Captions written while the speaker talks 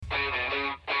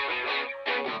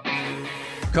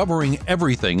covering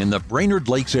everything in the Brainerd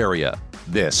Lakes area.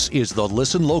 This is the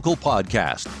Listen Local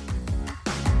podcast.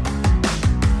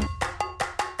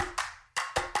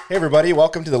 Hey everybody,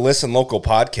 welcome to the Listen Local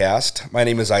podcast. My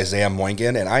name is Isaiah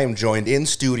Moingen, and I am joined in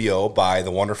studio by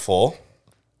the wonderful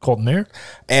Colton Mayer.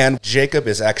 And Jacob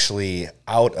is actually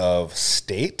out of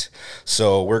state,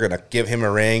 so we're going to give him a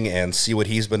ring and see what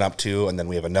he's been up to, and then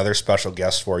we have another special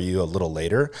guest for you a little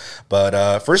later.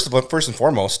 But first and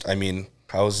foremost, I mean,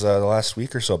 how's the last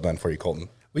week or so been for you, Colton?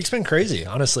 Week's been crazy.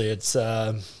 Honestly, it's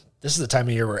this is the time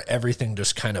of year where everything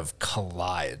just kind of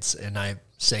collides, and I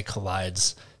say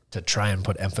collides to try and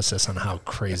put emphasis on how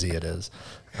crazy it is.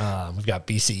 We've got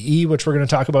BCE, which we're going to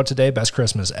talk about today, Best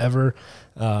Christmas Ever.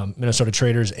 Minnesota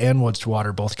Traders and Woods to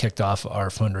Water both kicked off our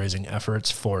fundraising efforts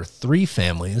for 3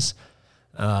 families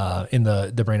in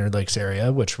the Brainerd Lakes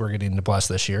area, which we're getting to bless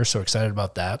this year. So excited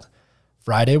about that.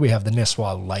 Friday, we have the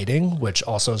Nisswa lighting, which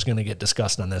also is going to get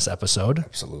discussed on this episode.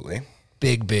 Absolutely.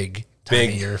 Big time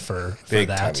of year for big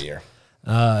that. Time of year.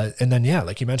 And then, yeah,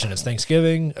 like you mentioned, it's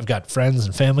Thanksgiving. I've got friends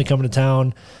and family coming to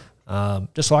town.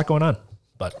 Just a lot going on.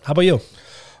 But how about you?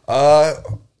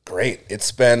 Great.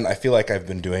 I feel like I've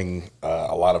been doing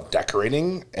a lot of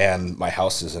decorating, and my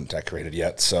house isn't decorated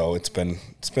yet, so it's been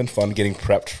fun getting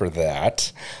prepped for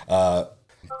that.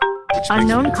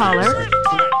 Unknown caller.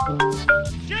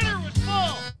 Dinner was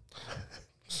full.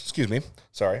 Excuse me.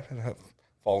 Sorry.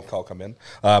 Phone call come in.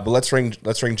 But let's ring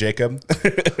Jacob,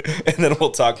 and then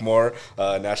we'll talk more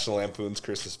National Lampoon's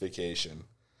Christmas Vacation.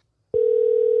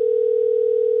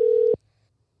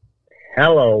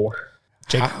 Hello.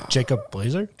 Jacob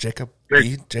Blazer? Jacob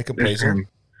Blazer.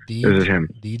 This is him.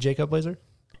 The Jacob Blazer?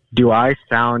 Do I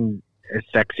sound as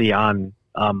sexy on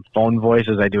phone voice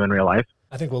as I do in real life?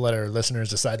 I think we'll let our listeners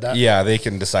decide that. Yeah, they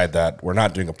can decide that. We're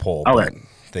not doing a poll, Okay. but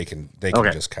they can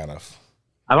just kind of.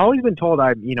 I've always been told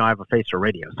I have a face for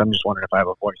radio, so I'm just wondering if I have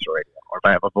a voice for radio or if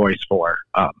I have a voice for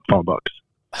phone books.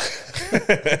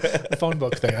 The phone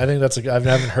book thing. I think I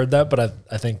haven't heard that, but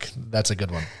I think that's a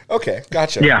good one. Okay,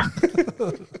 gotcha. Yeah.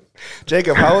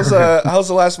 Jacob, how's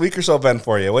the last week or so been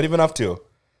for you? What have you been up to?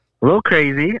 A little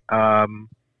crazy.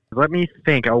 Let me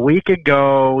think. A week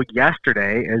ago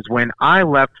yesterday is when I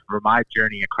left for my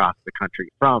journey across the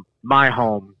country from my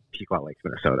home, Pequot Lakes,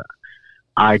 Minnesota.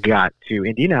 I got to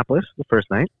Indianapolis the first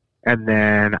night, and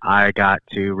then I got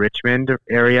to Richmond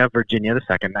area, Virginia the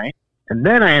second night, and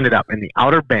then I ended up in the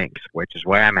Outer Banks, which is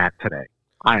where I'm at today.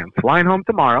 I am flying home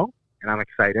tomorrow, and I'm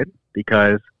excited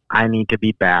because I need to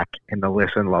be back in the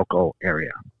Listen Local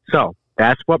area. So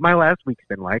that's what my last week's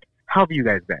been like. How have you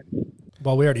guys been?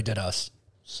 Well, we already did us.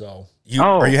 So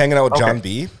Are you hanging out with okay. John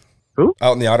B? Who?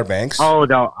 Out in the Outer Banks? Oh,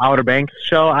 the Outer Banks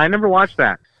show. I never watched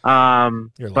that.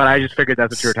 But I just figured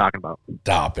that's what you were talking about.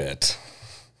 Stop it.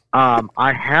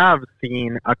 I have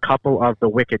seen a couple of the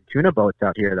Wicked Tuna boats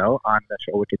out here, though, on the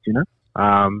show Wicked Tuna.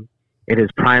 It is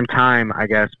prime time, I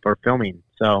guess, for filming.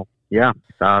 So, yeah,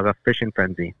 it's the fishing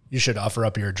frenzy. you should offer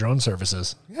up your drone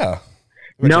services. Yeah.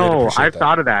 No, I've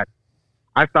thought of that.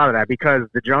 Because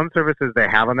the drone services they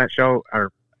have on that show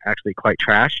are actually quite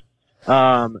trash.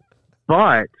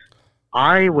 But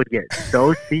I would get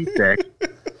so seasick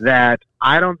that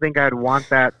I don't think I'd want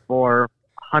that for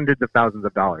hundreds of thousands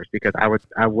of dollars because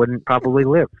I wouldn't probably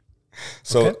live.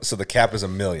 So the cap is $1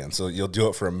 million. So you'll do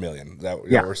it for $1 million. Is that what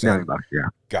Yeah, we're saying? $1 million. Yeah,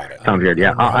 Got it. sounds good.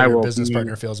 Yeah, I don't know how I your will. business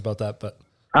partner feels about that, but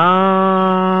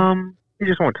You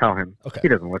just won't tell him. Okay. He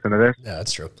doesn't listen to this. yeah,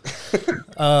 that's true.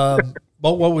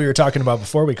 But what we were talking about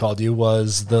before we called you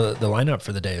was the lineup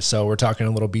for the day. So we're talking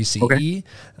a little BCE. Okay.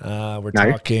 We're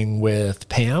Nice. talking with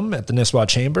Pam at the Nisswa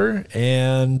Chamber,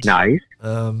 and Nice.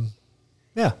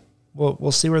 yeah,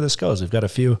 we'll see where this goes. We've got a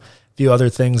few other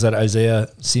things that Isaiah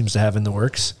seems to have in the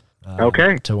works.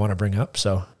 Okay. To want to bring up.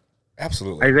 So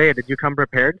Absolutely. Isaiah, did you come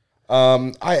prepared?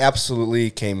 I absolutely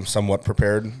came somewhat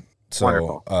prepared. So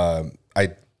Wonderful.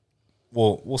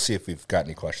 we'll see if we've got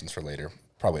any questions for later.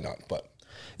 Probably not, but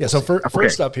yeah. So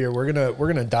first up here, we're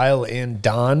gonna dial in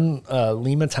Don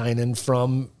Limatainen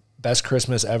from Best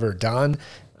Christmas Ever. Don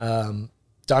and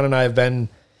I have been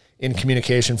in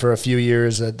communication for a few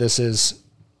years. This is.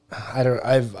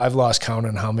 I've lost count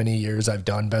on how many years I've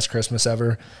done Best Christmas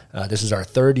Ever. This is our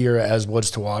 3rd year as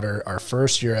Woods to Water, our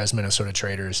 1st year as Minnesota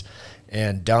Traders,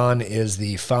 and Don is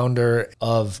the founder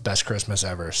of Best Christmas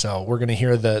Ever. So we're going to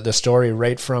hear the story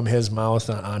right from his mouth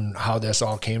on how this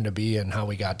all came to be and how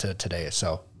we got to today.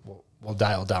 So we'll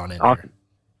dial down in. Awesome. Here.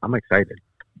 I'm excited.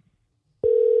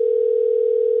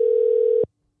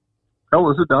 Oh,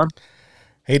 is it Don?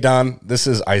 Hey, Don, this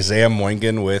is Isaiah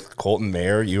Moingen with Colton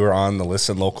Mayer. You are on the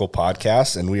Listen Local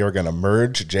podcast, and we are going to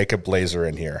merge Jacob Blazer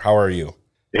in here. How are you?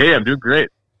 Hey, I'm doing great.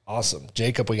 Awesome.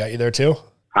 Jacob, we got you there too?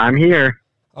 I'm here.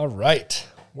 All right.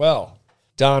 Well,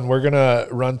 Don, we're going to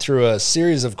run through a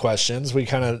series of questions. We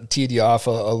kind of teed you off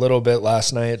a little bit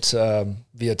last night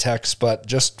via text, but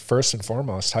just first and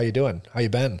foremost, how you doing? How you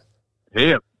been?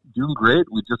 Hey, doing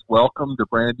great. We just welcomed a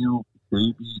brand new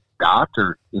baby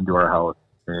daughter into our house,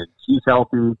 and she's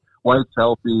healthy, wife's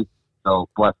healthy. So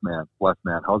blessed man.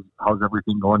 How's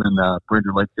everything going in the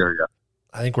Brainerd Lakes area?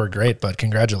 I think we're great, but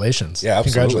congratulations. Yeah,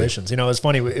 absolutely. Congratulations. You know, it's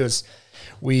funny.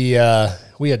 We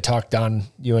had talked, Don,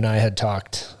 you and I had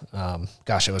talked,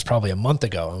 it was probably a month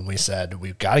ago, and we said,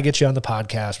 we've got to get you on the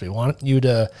podcast. We want you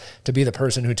to be the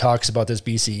person who talks about this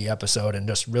BCE episode and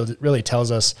just really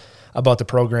tells us about the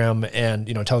program and,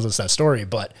 you know, tells us that story.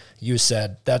 But you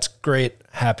said, that's great.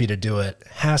 Happy to do it.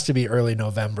 Has to be early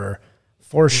November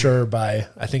for sure by,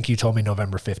 I think you told me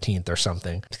November 15th or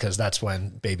something, because that's when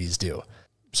babies do.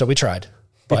 So we tried,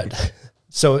 but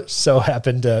so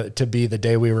happened to be the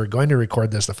day we were going to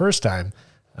record this the first time.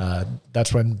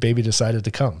 That's when baby decided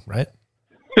to come, right?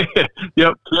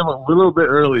 Yep, came a little bit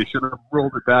early. Should have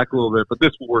rolled it back a little bit, but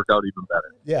this will work out even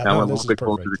better. Yeah, now a little bit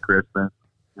closer to Christmas.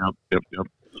 Yep.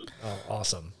 Oh,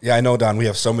 awesome. Yeah, I know, Don, we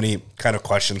have so many kind of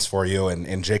questions for you,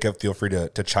 and Jacob, feel free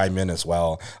to chime in as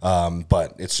well.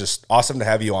 But it's just awesome to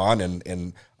have you on,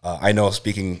 and I know,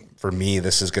 speaking for me,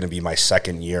 this is going to be my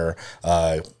second year,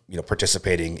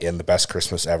 participating in the Best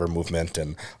Christmas Ever movement,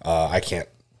 and I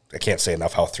can't say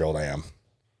enough how thrilled I am.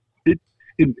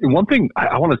 And one thing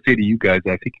I want to say to you guys,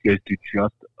 I think you guys do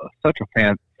just such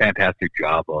a fantastic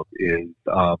job of is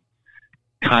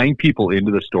tying people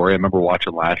into the story. I remember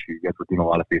watching last year, you guys were doing a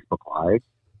lot of Facebook Live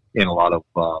and a lot of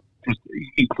just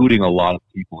including a lot of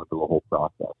people into the whole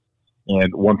process.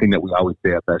 And one thing that we always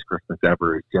say at Best Christmas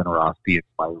Ever is generosity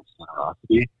inspires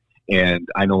generosity. And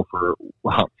I know for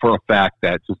a fact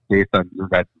that just based on your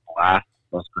guys' last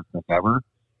Best Christmas Ever,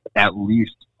 at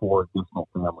least 4 additional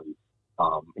families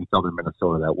in southern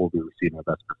Minnesota that will be receiving a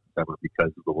Best Christmas Ever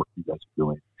because of the work you guys are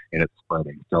doing, and it's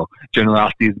spreading. So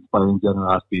generosity is inspiring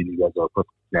generosity, and you guys are a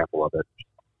perfect example of it.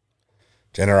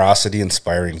 Generosity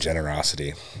inspiring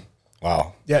generosity.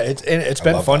 Wow. Yeah, it's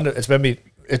been fun.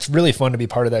 It's really fun to be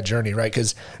part of that journey, right?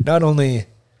 Because not only,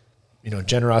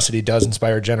 generosity does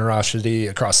inspire generosity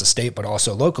across the state, but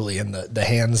also locally, and the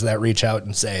hands that reach out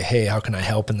and say, hey, how can I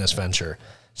help in this venture?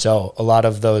 So a lot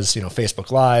of those, Facebook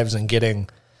Lives and getting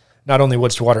not only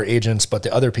Woods to Water agents, but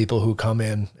the other people who come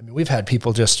in. I mean, we've had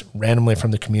people just randomly from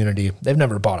the community. They've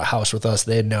never bought a house with us.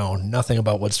 They know nothing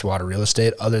about Woods to Water real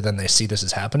estate other than they see this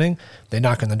is happening. They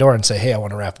knock on the door and say, hey, I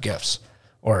want to wrap gifts,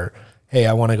 or hey,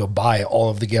 I want to go buy all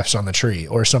of the gifts on the tree,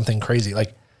 or something crazy.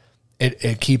 Like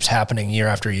it keeps happening year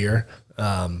after year.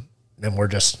 And we're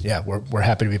just, we're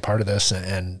happy to be part of this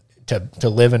and to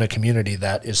live in a community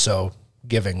that is so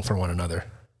giving for one another.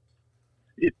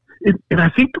 And I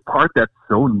think the part that's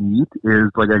so neat is,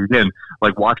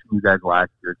 like watching you guys last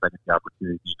year, I get the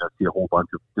opportunity to see a whole bunch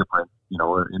of different,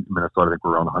 in Minnesota, I think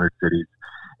we're around 100 cities.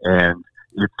 And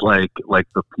it's like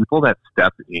the people that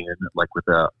step in, like with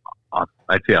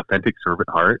I'd say authentic servant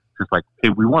heart, just like, hey,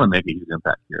 we want to make a huge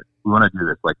impact here. We want to do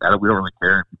this. Like, we don't really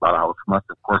care if you bought a house from us.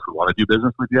 Of course, we want to do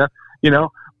business with you,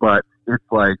 but it's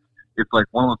like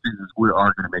one of those things is we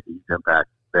are going to make a huge impact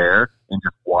there, and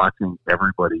just watching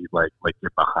everybody like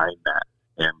get behind that.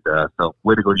 And so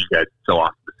way to go, you guys. So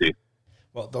awesome to see.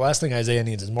 Well, the last thing Isaiah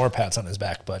needs is more pats on his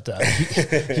back, but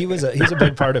he's a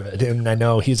big part of it, and I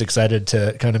know he's excited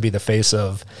to kind of be the face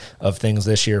of things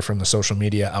this year from the social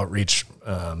media outreach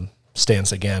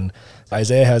stance again.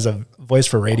 Isaiah has a voice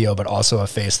for radio, but also a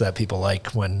face that people like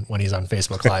when he's on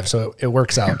Facebook Live, so it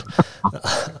works out.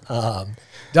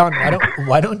 Don,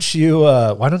 why don't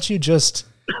you just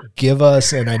give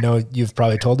us, and I know you've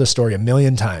probably told this story a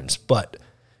million times, but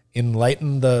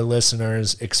enlighten the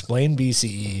listeners, explain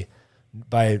BCE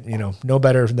by, no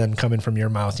better than coming from your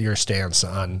mouth, your stance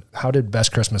on how did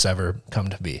Best Christmas Ever come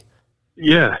to be?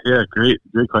 Yeah. Great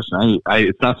question.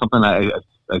 It's not something I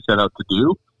set out to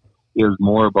do. It was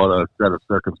more about a set of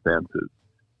circumstances.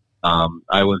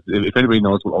 If anybody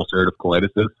knows what ulcerative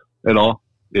colitis is at all,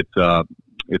 it's not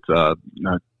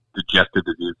digestive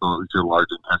disease, so it's your large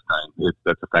intestine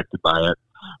that's affected by it.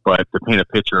 But to paint a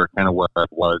picture, kind of what that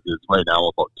was is right now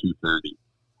about 230.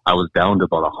 I was down to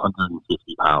about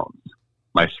 150 pounds.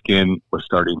 My skin was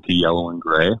starting to yellow and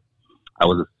gray. I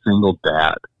was a single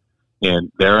dad,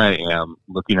 and there I am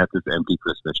looking at this empty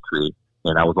Christmas tree.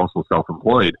 And I was also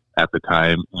self-employed at the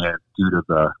time, and due to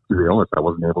the illness, I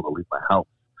wasn't able to leave my house.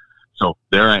 So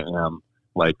there I am,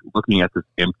 like looking at this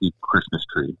empty Christmas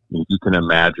tree. And you can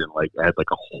imagine, like, it had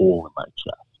like a hole in my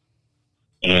chest,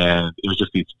 and it was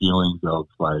just these feelings of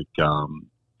like,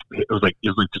 it was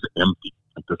just empty,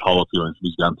 like this hollow feeling.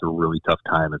 He's gone through a really tough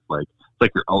time. It's like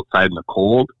like you're outside in the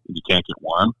cold and you can't get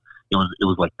warm. It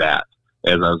was like that.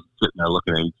 As I was sitting there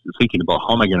looking at it, thinking about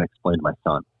how am I going to explain to my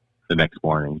son the next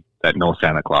morning that no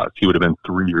Santa Claus. He would have been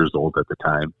 3 years old at the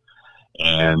time.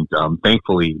 And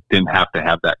thankfully didn't have to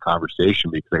have that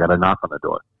conversation because I got a knock on the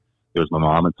door. It was my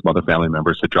mom and some other family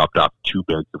members had dropped off 2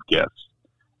 bags of gifts.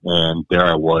 And there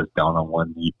I was down on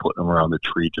one knee, putting them around the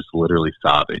tree, just literally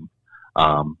sobbing.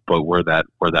 But where that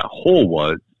hole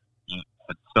was,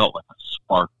 it felt like a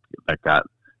spark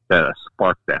a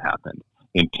spark that happened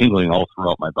and tingling all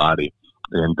throughout my body.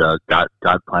 And God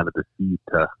planted the seed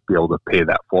to be able to pay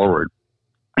that forward.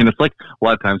 And it's like a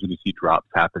lot of times when you see drops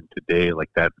happen today like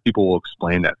that, people will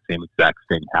explain that same exact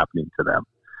thing happening to them.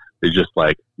 They just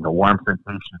like, warm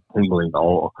sensation, tingling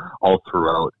all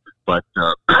throughout. But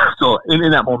so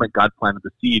in that moment, God planted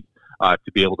the seed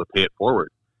to be able to pay it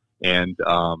forward. And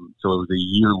so it was a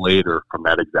year later from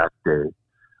that exact day.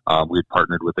 We had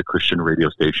partnered with a Christian radio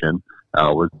station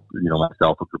with,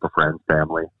 myself, a group of friends,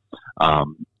 family.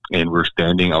 And we're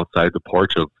standing outside the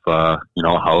porch of, a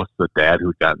house, the dad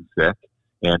who'd gotten sick.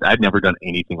 And I'd never done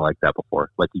anything like that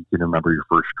before. Like you can remember your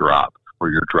first drop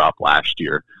or your drop last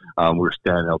year. We were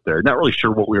standing out there, not really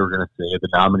sure what we were going to say. The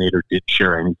nominator didn't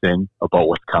share anything about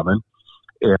what's coming.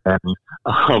 And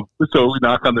so we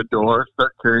knock on the door,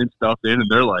 start carrying stuff in, and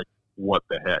they're like, what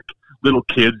the heck? Little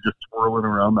kids just swirling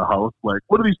around the house like,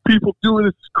 what are these people doing?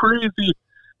 It's crazy.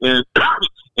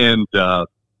 And to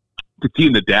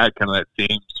seeing the dad kind of that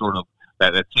same sort of,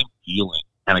 that same feeling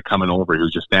kind of coming over. He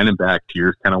was just standing back,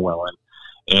 tears kind of welling.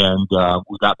 And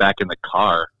we got back in the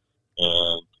car,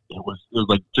 and it was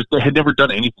like just they had never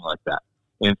done anything like that.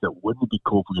 And said, wouldn't it be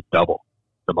cool if we could double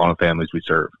the amount of families we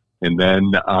serve? And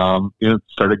then it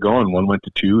started going. 1 went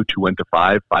to 2, 2 went to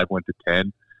 5, 5 went to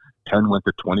 10, 10 went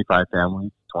to 25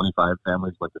 families, 25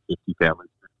 families went to 50 families,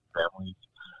 50 families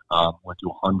went to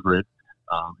 100.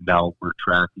 Now we're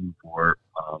tracking for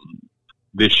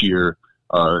this year.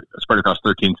 Spread across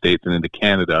 13 states and into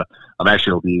Canada.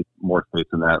 Actually, it'll be more states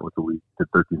than that. We did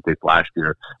 13 states last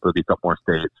year. There'll be a couple more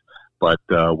states, but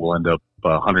we'll end up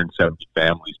 170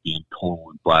 families being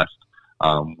totally blessed,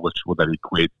 which what that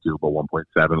equates to about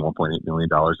 $1.8 million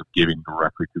of giving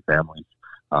directly to families.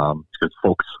 Because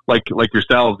folks like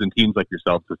yourselves and teams like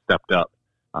yourselves have stepped up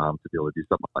to be able to do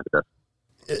something like this.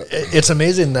 It's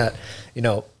amazing that,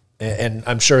 and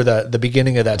I'm sure that the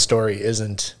beginning of that story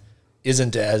isn't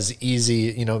as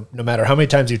easy, no matter how many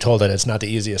times you told it, it's not the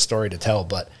easiest story to tell,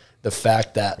 but the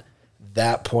fact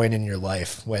that point in your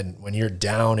life when you're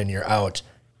down and you're out,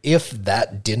 if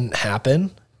that didn't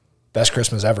happen, Best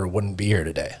Christmas Ever wouldn't be here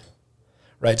today.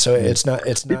 Right. So it's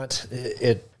not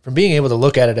from being able to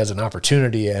look at it as an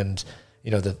opportunity and,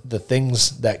 the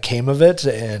things that came of it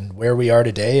and where we are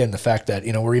today and the fact that,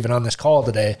 we're even on this call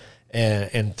today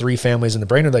and 3 families in the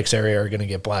Brainerd Lakes area are going to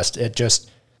get blessed.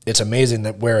 It's amazing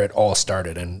that where it all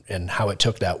started and how it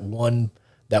took that one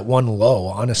low,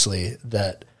 honestly,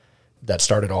 that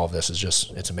started all of this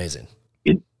it's amazing.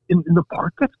 In the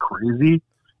part that's crazy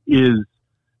is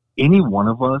any one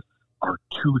of us are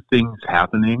 2 things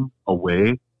happening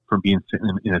away from being sitting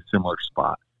in a similar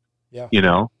spot. Yeah.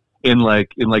 And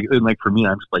for me,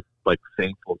 I'm just like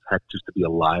thankful as heck just to be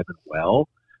alive and well.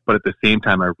 But at the same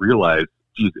time, I realized,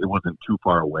 geez, it wasn't too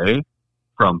far away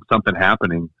from something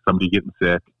happening, somebody getting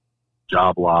sick,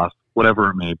 job loss, whatever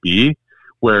it may be,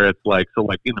 where it's like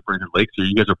in the Brainerd Lakes here,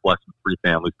 you guys are blessed with 3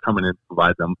 families coming in to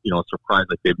provide them, a surprise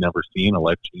like they've never seen, a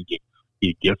life-changing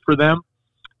gift for them.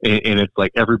 And it's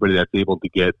like everybody that's able to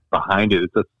get behind it.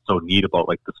 It's just so neat about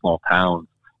like the small towns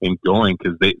and going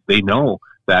because they know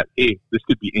that, hey, this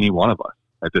could be any one of us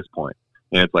at this point.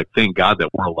 And it's like, thank God that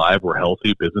we're alive, we're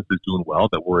healthy, business is doing well,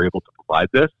 that we're able to provide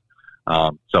this.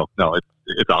 So no,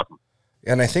 it's awesome.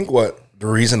 And I think the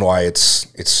reason why it's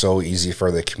so easy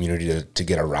for the community to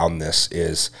get around this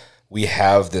is we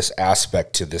have this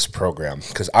aspect to this program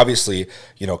because obviously,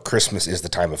 Christmas is the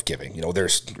time of giving.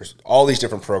 There's all these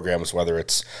different programs, whether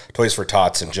it's Toys for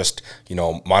Tots and just,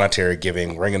 monetary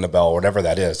giving, ringing the bell, whatever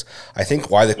that is. I think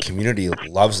why the community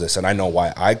loves this, and I know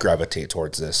why I gravitate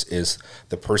towards this, is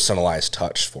the personalized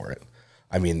touch for it.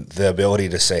 I mean, the ability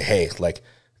to say, hey, like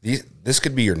this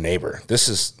could be your neighbor. This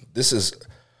is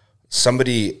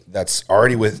somebody that's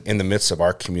already in the midst of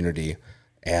our community,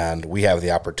 and we have the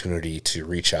opportunity to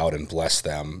reach out and bless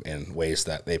them in ways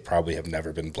that they probably have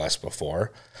never been blessed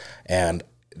before. And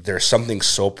there's something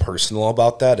so personal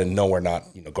about that. And no, we're not,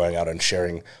 going out and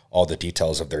sharing all the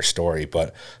details of their story,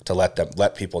 but to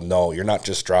let people know you're not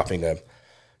just dropping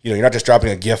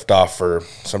a gift off for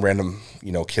some random,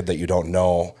 kid that you don't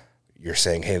know. You're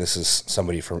saying, hey, this is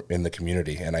somebody from in the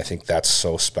community. And I think that's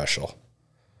so special.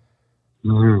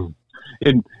 Mm.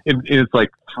 And it's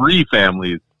like 3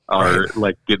 families are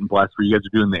like getting blessed for you guys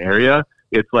are doing in the area,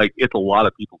 it's like it's a lot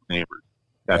of people's neighbors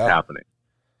that's happening.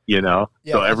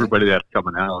 So everybody that's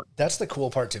coming out. That's the cool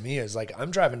part to me is like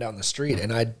I'm driving down the street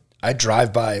and I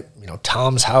drive by,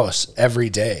 Tom's house every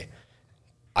day.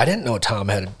 I didn't know Tom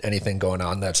had anything going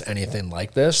on that's anything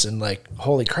like this. And like,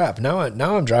 holy crap. Now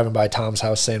I'm driving by Tom's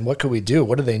house saying, what could we do?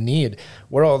 What do they need?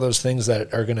 What are all those things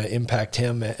that are going to impact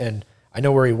him? And I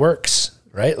know where he works,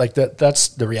 right? Like that's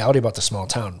the reality about the small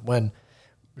town. When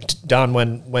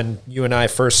you and I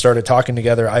first started talking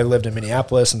together, I lived in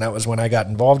Minneapolis, and that was when I got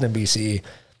involved in BCE.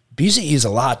 BCE is a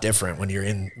lot different when you're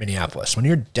in Minneapolis. When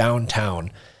you're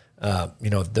downtown,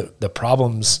 the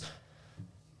problems,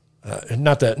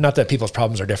 not that people's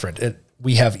problems are different.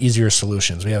 We have easier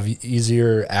solutions. We have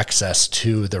easier access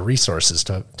to the resources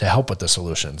to help with the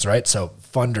solutions, right? So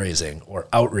fundraising or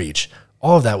outreach,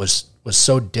 all of that was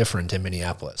so different in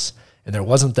Minneapolis. And there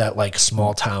wasn't that like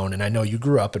small town. And I know you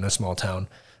grew up in a small town.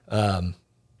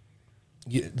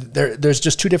 There's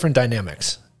just two different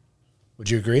dynamics. Would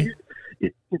you agree?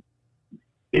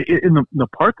 In the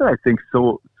part that I think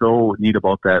so neat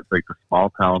about that, like the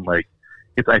small town, like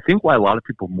it's I think why a lot of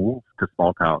people move to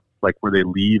small towns, like where they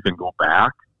leave and go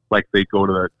back, like they go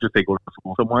to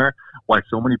school somewhere. Why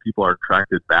so many people are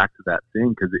attracted back to that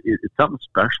thing because it's something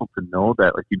special to know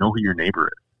that like who your neighbor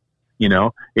is,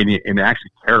 and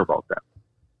actually care about them.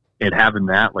 And having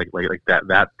that like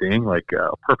that thing, like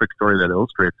a perfect story that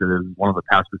illustrates it is one of the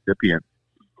past recipients.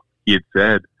 He had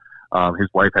said his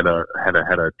wife had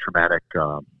a traumatic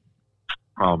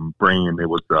brain. It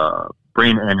was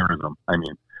brain aneurysm. I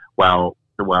mean, while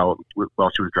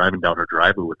she was driving down her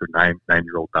driveway with her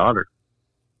nine-year-old daughter,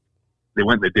 they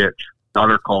went in the ditch.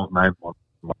 Daughter calls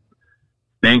 911.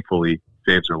 Thankfully,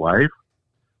 saves her life.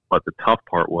 But the tough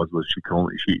part was she could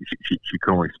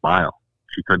only smile.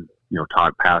 She couldn't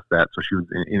talk past that. So she was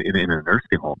in a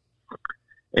nursing home.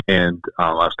 And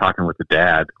I was talking with the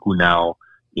dad, who now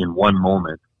in one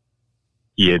moment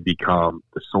he had become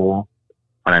the sole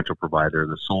financial provider,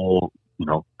 the sole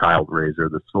child raiser,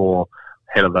 the sole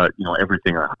head of the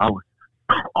everything in the house,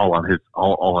 all on his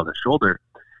shoulder.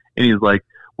 And he's like,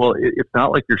 well, it's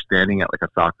not like you're standing at like a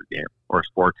soccer game or a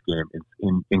sports game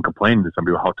and complaining to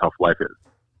somebody about how tough life is,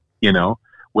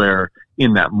 where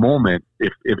in that moment,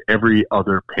 if every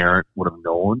other parent would have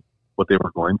known what they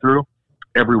were going through,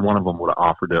 every one of them would have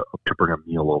offered to bring a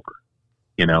meal over.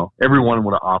 Everyone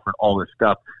would have offered all this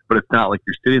stuff, but it's not like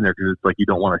you're sitting there because it's like you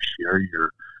don't want to share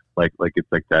your like it's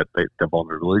like that the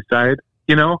vulnerability side,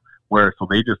 where so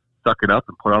they just suck it up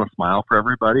and put on a smile for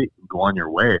everybody and go on your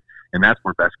way. And that's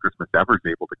where Best Christmas Ever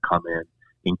is able to come in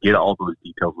and get all those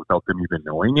details without them even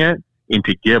knowing it, and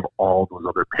to give all those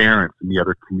other parents and the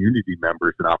other community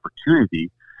members an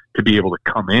opportunity to be able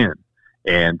to come in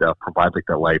and provide like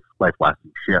that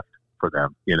life-lasting shift for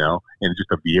them, and just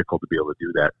a vehicle to be able to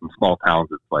do that. In small towns,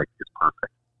 it's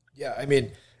perfect. Yeah, I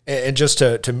mean, and just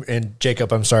and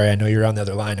Jacob, I'm sorry, I know you're on the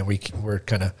other line, and we're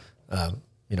kind of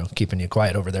keeping you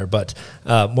quiet over there. But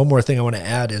one more thing I want to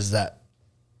add is that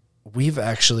we've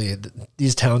actually,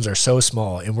 these towns are so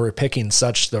small, and we're picking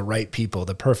such the right people,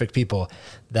 the perfect people,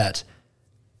 that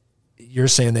you're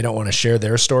saying they don't want to share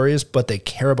their stories, but they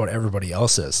care about everybody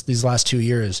else's. These last 2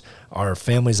 years, our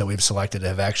families that we've selected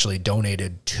have actually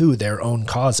donated to their own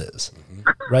causes,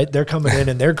 right? They're coming in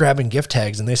and they're grabbing gift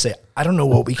tags and they say, I don't know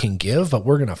what we can give, but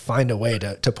we're going to find a way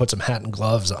to put some hat and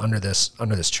gloves under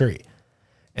this tree.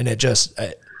 And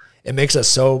it makes us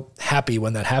so happy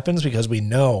when that happens, because we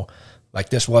know like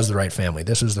this was the right family.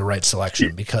 This was the right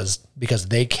selection because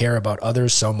they care about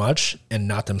others so much and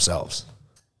not themselves.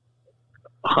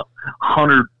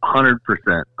 100%,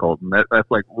 Colton. That's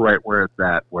like right where it's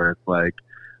at, where it's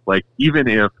like even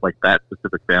if like that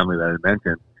specific family that I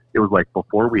mentioned, it was like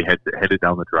before we headed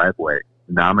down the driveway,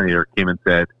 the nominator came and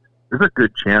said, there's a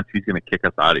good chance he's going to kick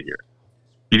us out of here.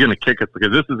 He's going to kick us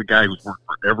because this is a guy who's worked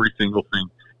for every single thing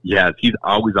he has. He's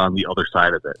always on the other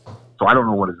side of it. So I don't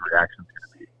know what his reaction is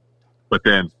going to be. But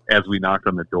then as we knocked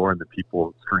on the door and the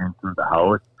people streamed through the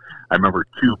house, I remember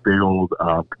two big old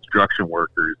construction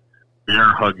workers,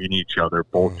 they're hugging each other,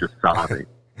 both just sobbing,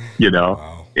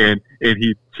 Wow. And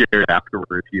he shared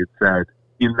afterwards, he had said,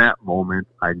 in that moment,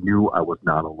 I knew I was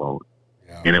not alone.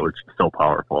 Yeah. And it was so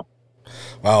powerful.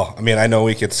 Well, I mean, I know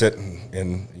we could sit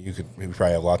and we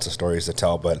probably have lots of stories to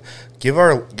tell, but give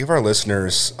our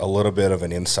listeners a little bit of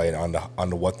an insight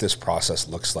onto what this process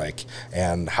looks like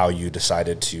and how you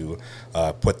decided to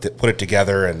put it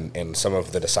together and some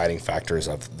of the deciding factors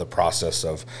of the process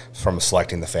from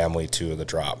selecting the family to the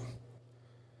drop.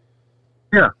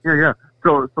 Yeah.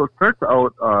 So it starts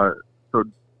out. So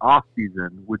off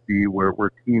season would be where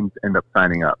teams end up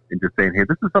signing up and just saying, hey,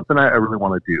 this is something I really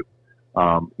want to do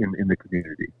in the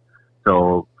community.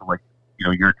 So like,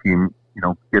 your team,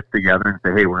 gets together and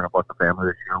say, hey, we're going to bless a family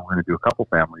this year. We're going to do a couple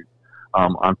families.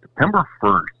 On September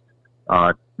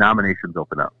 1st, nominations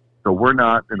open up. So we're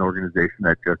not an organization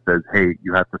that just says, hey,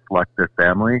 you have to select this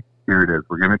family. Here it is.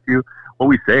 We're giving it to you. What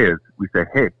we say is,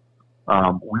 hey,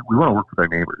 we want to work with our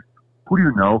neighbors. Who do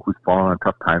you know who's fallen on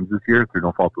tough times this year through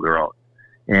no fault of their own?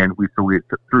 And we through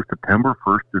September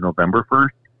 1st through November 1st,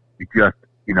 we just,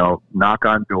 knock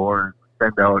on doors,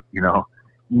 send out,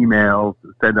 emails,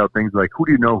 send out things like, who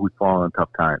do you know who's fallen on tough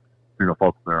times through no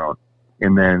fault of their own?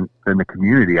 And then the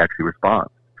community actually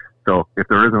responds. So if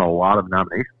there isn't a lot of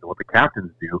nominations, what the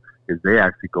captains do is they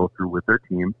actually go through with their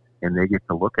team and they get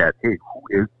to look at, hey,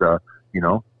 who is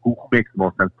who makes the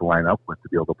most sense to line up with to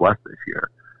be able to bless this year?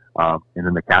 And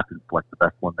then the captains select the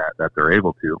best one that they're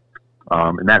able to.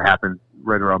 And that happens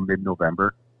right around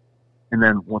mid-November. And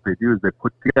then what they do is they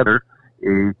put together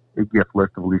a gift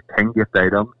list of at least 10 gift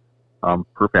items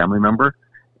per family member,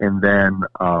 and then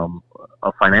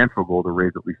a financial goal to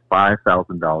raise at least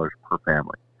 $5,000 per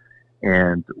family.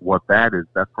 And what that is,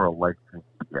 that's for a life-changing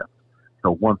gift.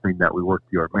 So one thing that we work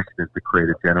to our mission is to create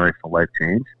a generational life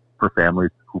change for families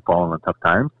who fall on tough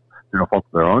times through no fault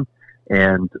of their own.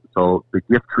 And so the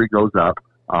gift tree goes up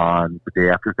on the day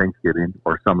after Thanksgiving,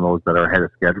 or some of those that are ahead of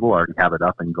schedule already have it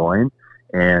up and going,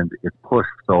 and it's pushed.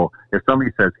 So if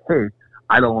somebody says, hey,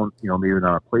 I don't, maybe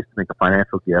not a place to make a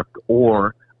financial gift,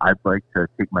 or I'd like to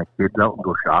take my kids out and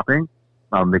go shopping,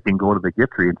 they can go to the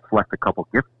gift tree and select a couple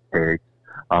gift tags.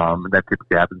 That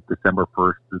typically happens December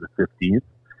 1st through the 15th.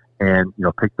 And,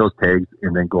 pick those tags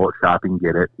and then go out shopping,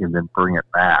 get it, and then bring it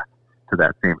back to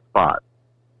that same spot.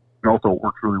 And also it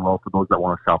works really well for those that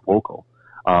want to shop local,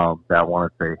 that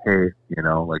want to say, hey,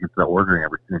 like instead of ordering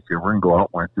everything this year, we're going to go out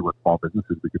and see what small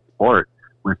businesses we can support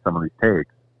with some of these tags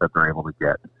that they're able to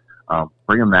get.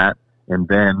 Bring them that, and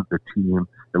then the team,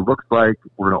 it looks like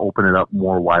we're going to open it up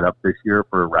more wide up this year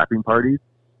for wrapping parties.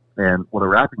 And what a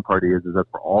wrapping party is that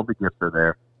for all the gifts are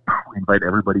there, we invite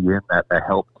everybody in that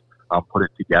helped put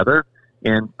it together.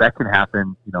 And that can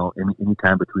happen, any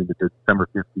time between the December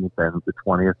 15th and the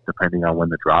 20th, depending on when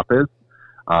the drop is.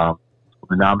 The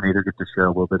nominator gets to share a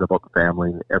little bit about the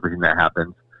family, everything that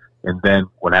happens. And then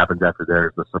what happens after there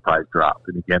is the surprise drop.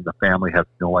 And again, the family has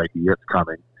no idea it's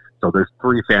coming. So there's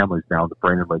 3 families now in the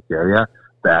Brainerd Lakes area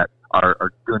that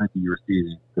are going to be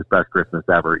receiving this best Christmas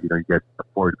ever. You guys look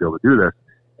forward to be able to do this.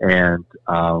 And,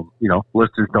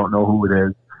 listeners don't know who it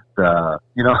is. The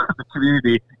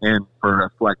community, and for a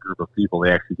select group of people,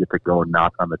 they actually get to go and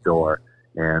knock on the door.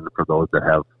 And for those that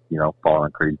have, fallen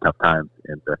on crazy tough times,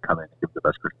 and come in and give the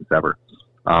best Christmas ever.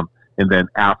 And then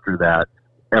after that,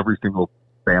 every single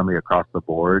family across the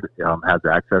board has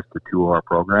access to 2 of our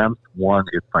programs. One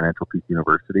is Financial Peace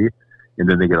University, and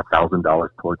then they get $1,000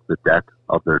 towards the debt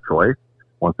of their choice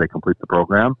once they complete the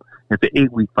program. It's an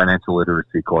 8-week financial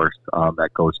literacy course that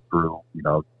goes through,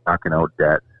 knocking out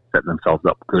debt, setting themselves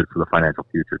up good for the financial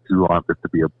future. Too want this to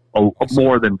be a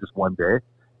more than just one day.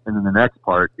 And then the next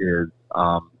part is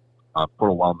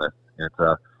Total Wellness. It's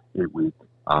a 8-week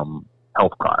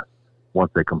health class.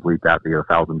 Once they complete that, they get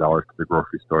 $1,000 to the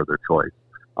grocery store of their choice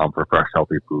for fresh,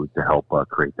 healthy food to help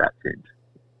create that change.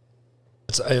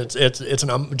 It's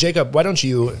Jacob, why don't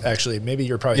you actually, maybe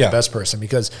you're probably the best person,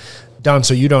 because Don,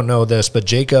 so you don't know this, but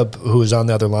Jacob, who is on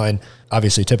the other line,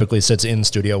 obviously typically sits in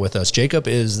studio with us. Jacob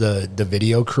is the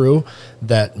video crew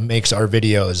that makes our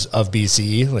videos of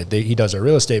BCE. He does our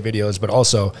real estate videos, but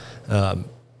also,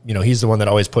 he's the one that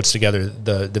always puts together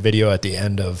the video at the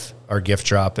end of our gift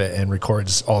drop and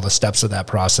records all the steps of that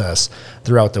process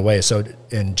throughout the way. So,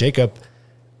 and Jacob,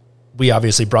 we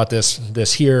obviously brought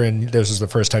this here, and this is the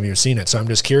first time you've seen it. So I'm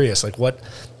just curious, like what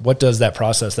does that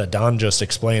process that Don just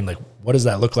explained, like what does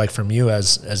that look like from you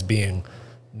as being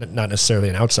not necessarily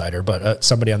an outsider, but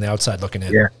somebody on the outside looking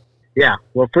in? Yeah.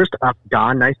 Well, first off,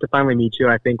 Don, nice to finally meet you.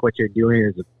 I think what you're doing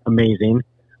is amazing.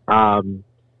 And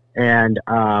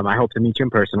I hope to meet you in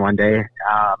person one day.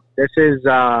 This is,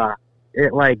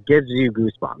 it like gives you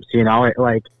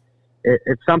goosebumps,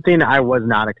 it's something I was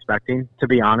not expecting, to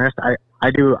be honest.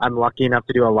 I'm lucky enough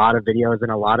to do a lot of videos in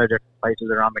a lot of different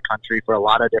places around the country for a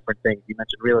lot of different things. You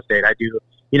mentioned real estate. I do,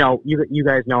 you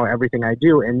guys know everything I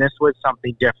do, and this was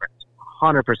something different,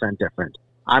 100% different.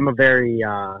 I'm a very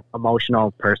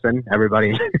emotional person.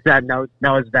 Everybody that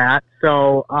knows that.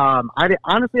 So I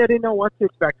didn't know what to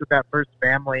expect with that first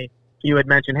family. You had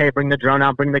mentioned, hey, bring the drone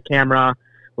out, bring the camera.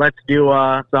 Let's do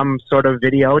some sort of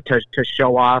video to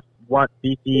show off what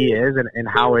BCE is and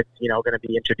how it's going to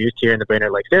be introduced here in the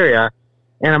Brainerd Lakes area.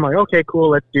 And I'm like, okay, cool,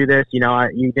 let's do this. You know,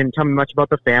 you didn't tell me much about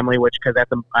the family, which, because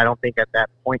I don't think at that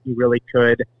point you really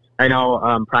could. I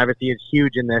know privacy is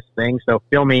huge in this thing, so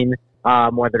filming,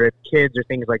 whether it's kids or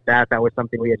things like that, that was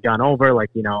something we had gone over. Like,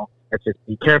 you know, let's just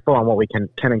be careful on what we can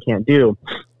and can't do.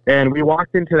 And we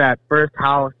walked into that first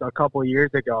house a couple years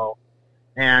ago,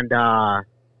 and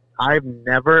I've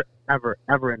never,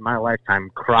 ever in my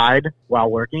lifetime cried while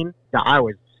working. I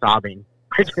was sobbing.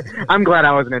 I'm glad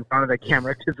I wasn't in front of the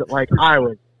camera, because like I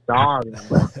was sobbing.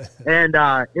 And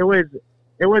it was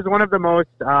one of the most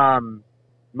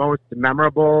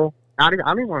memorable. I don't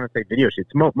even want to say video shoots.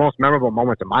 Most memorable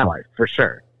moments of my life, for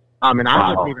sure. And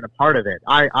I wasn't even a part of it.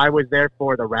 I was there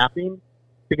for the wrapping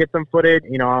to get some footage.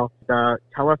 You know, the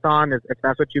telethon, if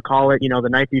that's what you call it. You know, the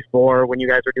night before when you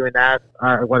guys were doing that,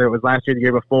 whether it was last year or the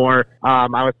year before. I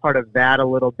was part of that a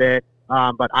little bit.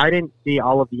 But I didn't see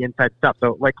all of the inside stuff.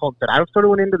 So like Colton said, I sort of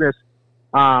went into this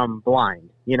blind,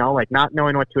 you know, like not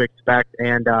knowing what to expect.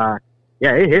 And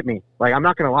yeah, it hit me. Like, I'm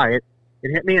not going to lie. It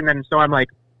hit me. And then so I'm like,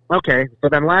 okay. So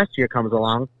then last year comes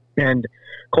along, and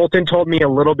Colton told me a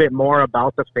little bit more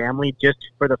about the family, just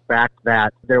for the fact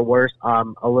that there were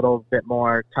a little bit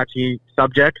more touchy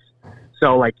subjects.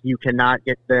 So, like, you cannot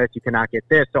get this, you cannot get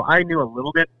this. So I knew a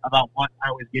little bit about what I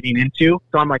was getting into.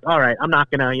 So I'm like, all right, I'm not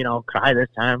going to, you know, cry this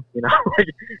time. You know,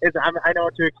 I know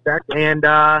what to expect. And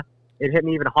it hit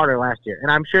me even harder last year. And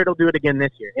I'm sure it'll do it again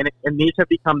this year. And these have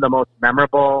become the most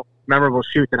memorable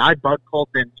shoots. And I bugged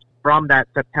Colton from that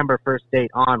September 1st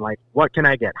date on, like, what can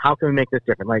I get? How can we make this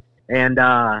different? Like, and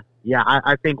yeah,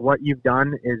 I think what you've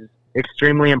done is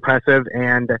extremely impressive.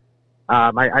 And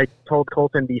I told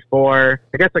Colton before,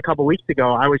 I guess a couple weeks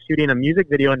ago, I was shooting a music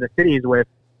video in the cities with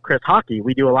Chris Hockey.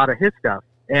 We do a lot of his stuff.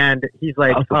 And he's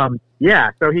like,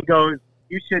 yeah. So he goes,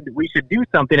 we should do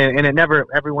something. And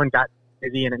everyone got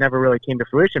busy and it never really came to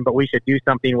fruition, but we should do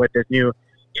something with this new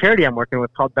charity I'm working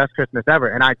with called Best Christmas Ever.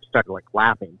 And I started like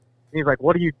laughing. And he's like,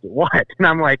 what? And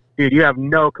I'm like, dude, you have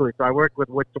no clue. So I worked with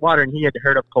Woods to Water, and he had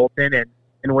heard of Colton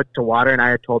and Woods to Water. And I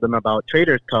had told him about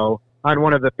Traders Co. on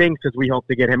one of the things, because we hope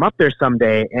to get him up there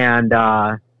someday. And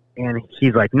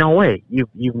he's like, no way, you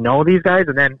know these guys?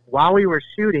 And then while we were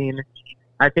shooting,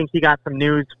 I think he got some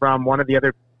news from one of the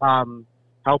other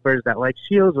helpers that like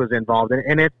Shields was involved,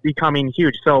 and it's becoming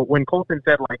huge. So when Colton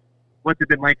said, like, what's it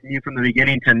been like for you from the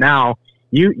beginning to now,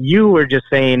 you were just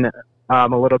saying a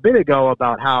little bit ago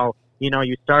about how, you know,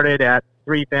 you started at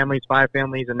 3 families, 5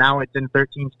 families, and now it's in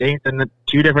 13 states and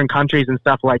 2 different countries and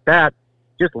stuff like that.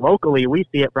 Just locally, we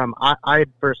see it from, I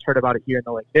first heard about it here in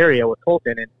the Lakes area with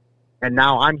Colton, and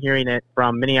now I'm hearing it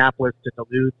from Minneapolis to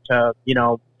Duluth to, you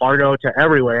know, Fargo to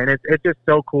everywhere. And it's just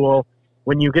so cool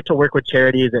when you get to work with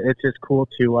charities. It's just cool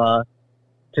to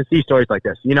see stories like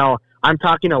this. You know, I'm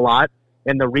talking a lot,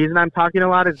 and the reason I'm talking a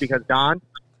lot is because, Don,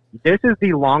 this is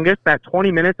the longest, that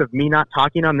 20 minutes of me not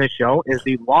talking on this show is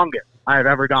the longest I've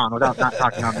ever gone without not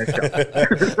talking on this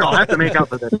show. So I have to make up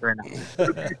for this right now.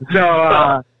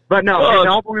 So, but no, it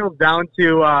all boils down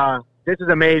to this is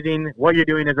amazing. What you're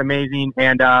doing is amazing.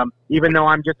 And even though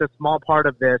I'm just a small part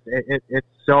of this, it's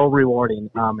so rewarding.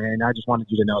 And I just wanted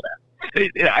you to know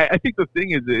that. I think the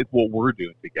thing is, it's what we're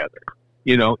doing together.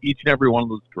 You know, each and every one of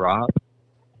those drops,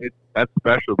 that's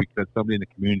special because somebody in the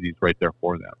community is right there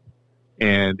for them.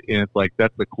 And it's like,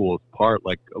 that's the coolest part.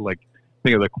 Like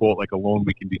think of the quote, like, alone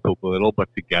we can do so little, but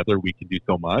together we can do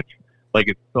so much. Like,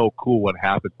 it's so cool what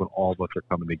happens when all of us are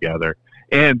coming together.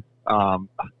 And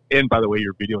by the way,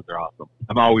 your videos are awesome.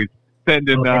 I'm always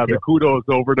sending the kudos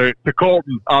over to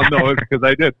Colton on those, because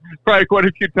I did probably quite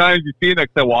a few times. You see it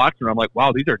next to watch them, I'm like,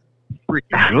 wow, these are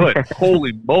freaking good.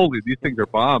 Holy moly, these things are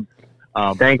bombs.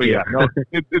 Thank you. Yeah, no,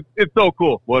 it's so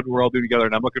cool what we're all doing together,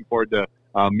 and I'm looking forward to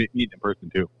meeting in person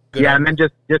too. Good. Yeah, and then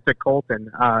just to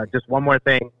Colton, just one more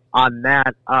thing on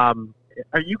that.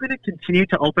 Are you going to continue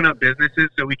to open up businesses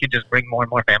so we can just bring more and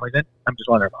more families in? I'm just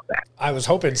wondering about that. I was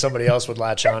hoping somebody else would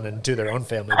latch on and do their own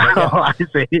family. But yeah, I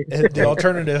see. The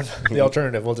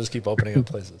alternative, we'll just keep opening up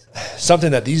places.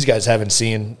 Something that these guys haven't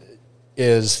seen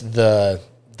is the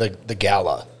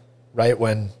gala, right?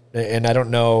 And I don't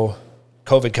know,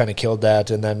 COVID kind of killed that,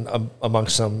 and then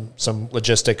amongst some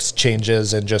logistics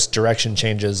changes and just direction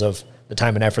changes of the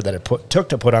time and effort that it took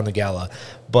to put on the gala.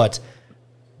 But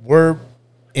we're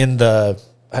in the,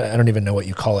 I don't even know what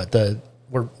you call it.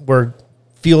 We're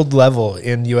field level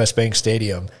in US Bank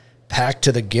Stadium, packed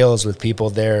to the gills with people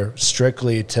there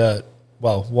strictly to,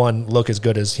 well, one, look as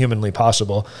good as humanly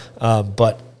possible,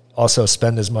 but also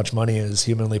spend as much money as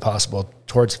humanly possible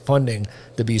towards funding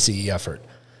the BCE effort.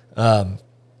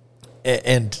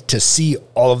 And to see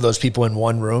all of those people in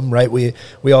one room, right? We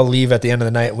all leave at the end of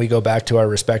the night and we go back to our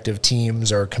respective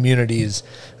teams or communities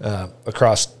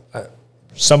across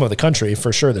some of the country,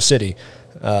 for sure the city.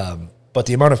 But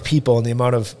the amount of people and the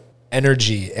amount of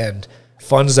energy and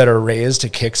funds that are raised to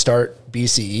kickstart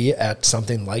BCE at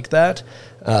something like that,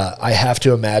 I have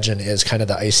to imagine is kind of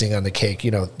the icing on the cake.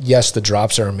 You know, yes, the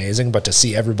drops are amazing, but to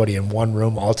see everybody in one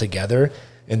room all together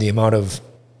and the amount of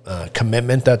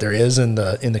commitment that there is in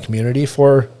the community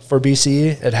for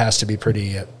BCE, it has to be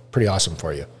pretty awesome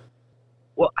for you.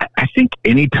 Well, I think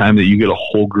any time that you get a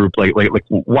whole group, like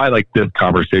why like this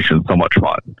conversation is so much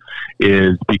fun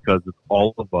is because it's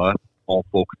all of us all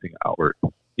focusing outward,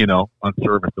 you know, on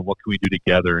service and what can we do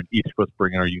together, and each of us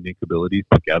bringing our unique abilities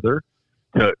together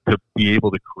to be able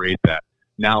to create that.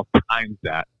 Now times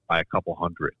that by a couple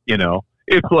hundred, you know,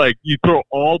 it's like you throw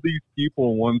all these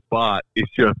people in one spot.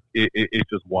 It's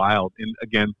just wild. And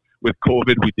again, with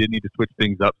COVID, we did need to switch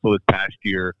things up. So this past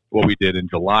year, what we did in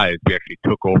July is we actually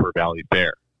took over Valley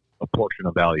Fair, a portion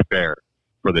of Valley Fair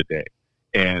for the day.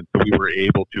 And so we were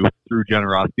able to, through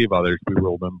generosity of others, we were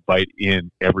able to invite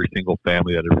in every single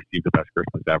family that had received the best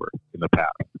Christmas ever in the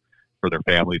past for their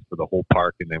families, for the whole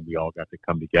park. And then we all got to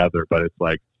come together. But it's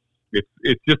like,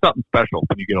 it's just something special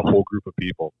when you get a whole group of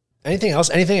people. Anything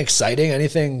else? Anything exciting?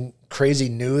 Anything crazy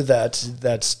new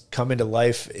that's come into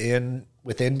life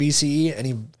within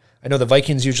BCE? I know the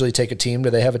Vikings usually take a team.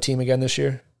 Do they have a team again this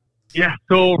year? Yeah.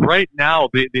 So right now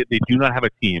they do not have a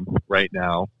team right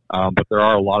now, but there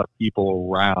are a lot of people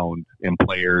around and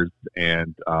players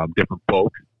and different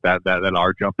folks that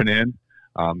are jumping in.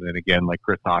 And again, like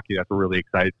Chris Hockey, that's a really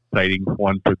exciting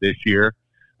one for this year.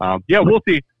 We'll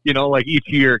see. You know, like each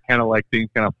year, kind of like things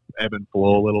kind of ebb and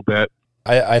flow a little bit.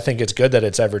 I think it's good that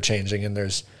it's ever changing and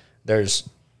there's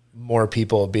more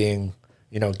people being,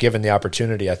 you know, given the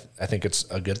opportunity. I think it's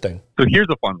a good thing. So here's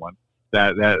a fun one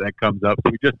that comes up. So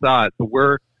we just saw it. So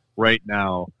we're right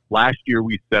now, last year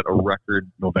we set a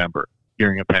record November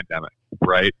during a pandemic,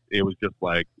 right? It was just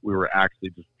like, we were actually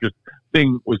just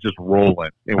thing was just rolling.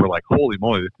 And we're like, holy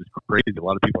moly, this is crazy. A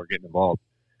lot of people are getting involved.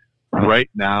 Right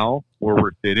now, where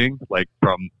we're sitting, like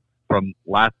from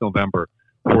last November,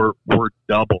 we're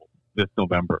double this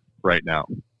November right now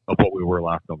of what we were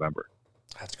last November.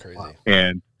 That's crazy. Wow.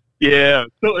 And yeah,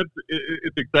 so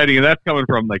it's exciting, and that's coming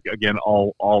from like again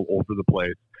all over the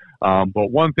place.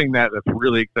 But one thing that's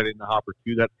really exciting in the hopper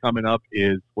too that's coming up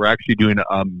is we're actually doing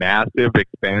a massive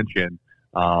expansion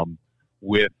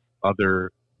with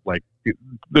other like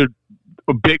the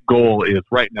big goal is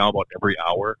right now about every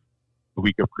hour the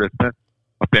week of Christmas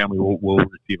a family will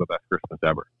receive a best Christmas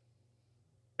ever.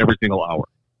 Every single hour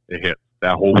it hits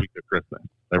that whole week of Christmas.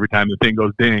 Every time the thing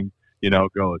goes ding, you know,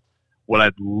 it goes. What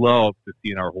I'd love to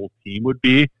see in our whole team would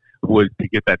be to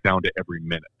get that down to every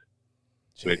minute.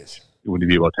 Which would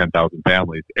be about 10,000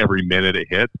 families. Every minute it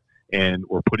hits, and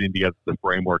we're putting together the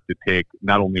framework to take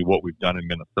not only what we've done in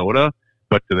Minnesota,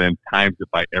 but to then times it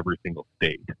by every single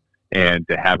state, and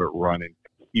to have it run and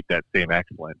keep that same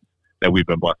excellence that we've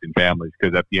been blessing families.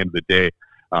 Because at the end of the day,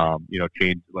 you know,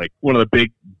 change, like one of the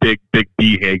big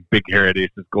BHAG, big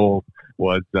Heritage goals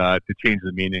was to change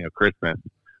the meaning of Christmas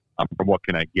from what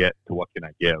can I get to what can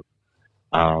I give.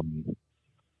 So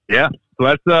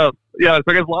that's so I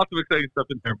guess lots of exciting stuff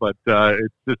in there, but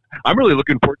it's just I'm really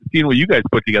looking forward to seeing what you guys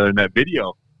put together in that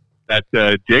video that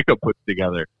Jacob puts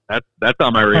together. That's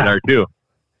on my radar too.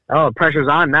 Oh, pressure's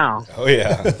on now. Oh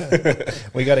yeah.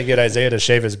 We got to get Isaiah to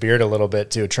shave his beard a little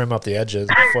bit to trim up the edges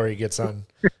before he gets on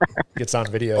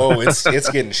video. Oh, it's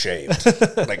getting shaved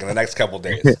like in the next couple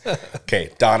days. Okay,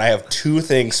 Don, I have two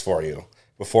things for you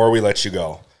before we let you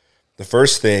go. The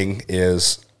first thing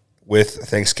is, with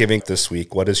Thanksgiving this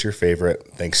week, what is your favorite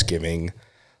Thanksgiving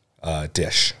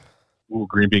dish? Ooh,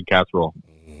 green bean casserole.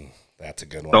 That's a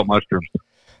good one. Salt mushrooms.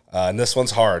 And this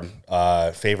one's hard.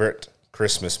 Favorite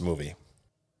Christmas movie?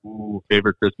 Ooh,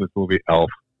 favorite Christmas movie, Elf.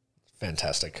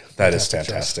 Fantastic. That is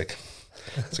fantastic.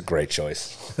 It's a great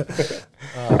choice.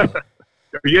 Are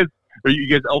you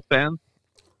guys Elf fans?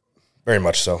 Very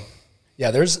much so. Yeah,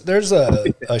 there's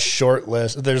a short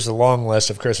list. There's a long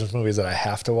list of Christmas movies that I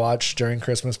have to watch during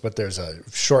Christmas, but there's a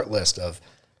short list of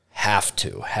have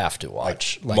to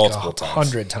watch like multiple times.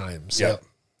 100 times. Yep.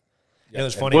 It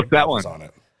was funny. What's that one? On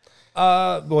it.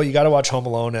 Well, you got to watch Home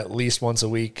Alone at least once a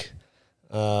week.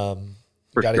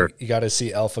 Sure. You got to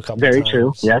see Elf a couple Very times.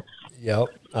 true. Yes. Yep.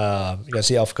 You got to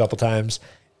see Elf a couple times.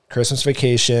 Christmas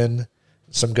Vacation,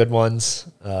 some good ones.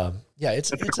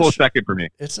 It's a close second for me.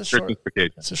 It's a short Christmas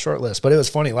Vacation. It's a short list, but it was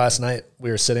funny. Last night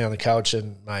we were sitting on the couch,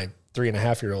 and my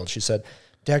 3.5-year-old, she said,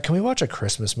 "Dad, can we watch a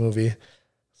Christmas movie?"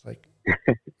 It's like,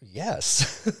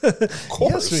 Yes. Of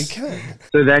course. Yes, we can.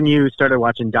 So then you started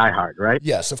watching Die Hard, right?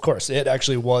 Yes, of course. It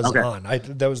actually was Okay. on.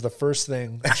 That was the first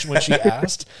thing when she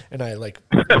asked, and I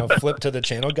flipped to the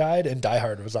channel guide, and Die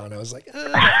Hard was on. I was like,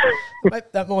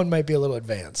 that one might be a little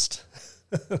advanced.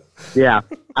 Yeah,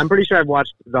 I'm pretty sure I've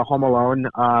watched the Home Alone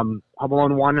 1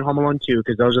 and Home Alone 2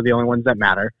 because those are the only ones that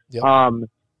matter. Yep.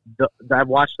 I've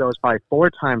watched those probably 4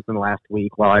 times in the last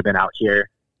week while I've been out here.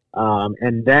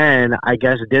 And then I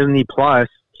guess Disney Plus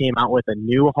came out with a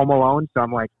new Home Alone, so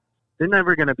I'm like, they're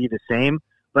never going to be the same,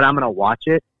 but I'm going to watch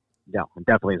it. No, it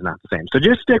definitely is not the same. So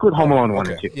just stick with Home Alone 1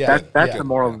 and 2. Yeah, That's the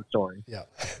moral of the story.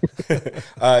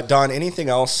 Yeah. Don, anything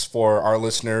else for our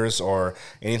listeners or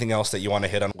anything else that you want to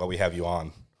hit on while we have you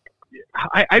on?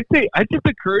 I'd say I just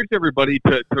encourage everybody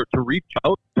to reach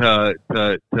out to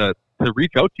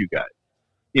reach out to you guys.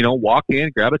 You know, walk in,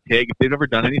 grab a tag if they've never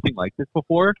done anything like this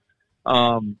before,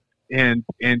 and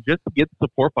just get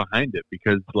support behind it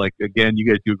because, like, again, you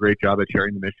guys do a great job at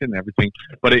sharing the mission and everything,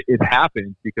 but it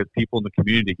happens because people in the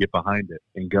community get behind it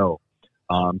and go.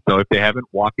 So if they haven't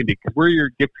walked into, where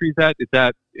your gift tree's at, is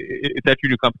that your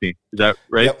new company? Is that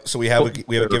right? Yep. So we have a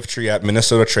gift tree at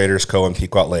Minnesota Traders Co. in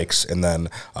Pequot Lakes, and then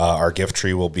our gift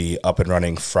tree will be up and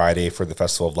running Friday for the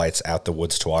Festival of Lights at the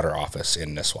Woods to Water office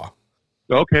in Nisswa.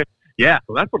 Okay. Yeah.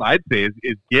 So that's what I'd say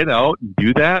is get out and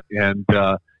do that, and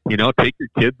take your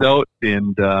kids out,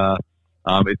 and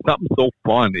it's something so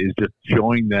fun is just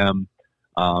showing them,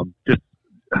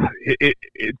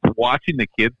 it's watching the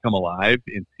kids come alive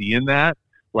and seeing that,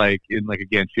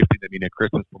 again, shifting them at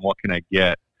Christmas from what can I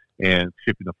get and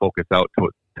shifting the focus out to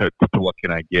what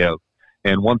can I give.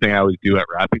 And one thing I always do at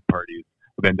wrapping parties,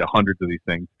 I've been to hundreds of these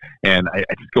things, and I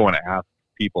just go and ask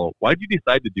people, why did you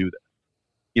decide to do this?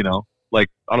 You know, like,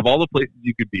 out of all the places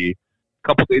you could be, a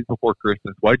couple days before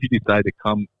Christmas, why did you decide to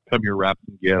come here, wrap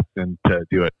some gifts, and to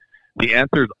do it? The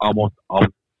answer is almost always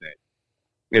the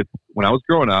same. It's when I was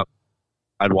growing up,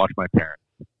 I'd watch my parents.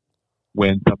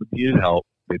 When somebody needed help,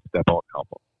 they'd step out and help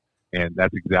them. And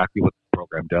that's exactly what this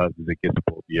program does, is it gives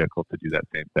people a vehicle to do that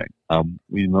same thing.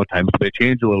 We know times may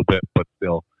change a little bit, but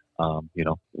still,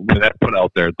 when that's put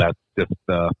out there, that's just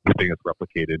the thing that's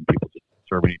replicated, and people just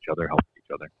serving each other, helping each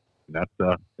other.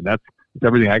 And that's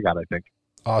everything I got, I think.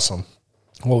 Awesome.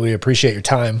 Well, we appreciate your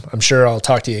time. I'm sure I'll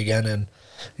talk to you again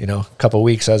in, a couple of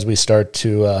weeks as we start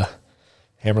to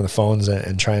hammer the phones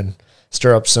and try and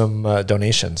stir up some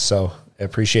donations. So I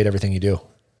appreciate everything you do.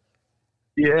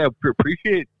 Yeah,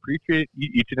 appreciate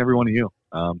each and every one of you.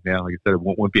 Like I said, it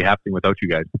wouldn't be happening without you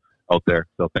guys out there.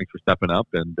 So thanks for stepping up,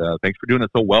 and thanks for doing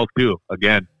it so well too.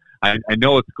 Again, I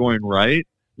know it's going right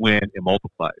when it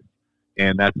multiplies.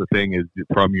 And that's the thing, is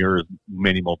from yours,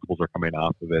 many multiples are coming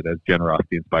off of it as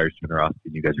generosity inspires generosity,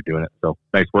 and you guys are doing it. So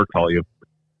nice work to all of you.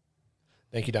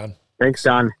 Thank you, Don. Thanks,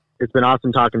 Don. It's been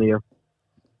awesome talking to you.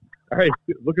 All right.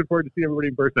 Looking forward to seeing everybody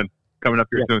in person coming up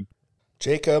here soon.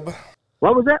 Jacob.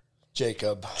 What was that?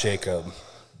 Jacob.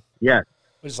 Yes.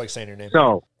 We just like saying your name.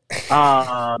 So,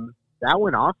 that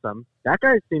went awesome. That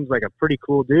guy seems like a pretty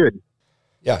cool dude.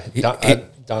 Yeah,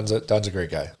 Don's a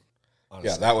great guy. Honestly.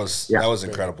 Yeah, that was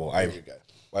incredible. I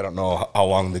don't know how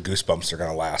long the goosebumps are going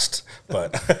to last,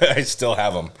 but I still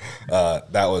have them.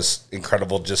 That was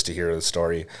incredible just to hear the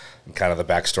story and kind of the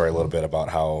backstory a little bit about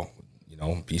how,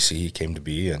 BCE came to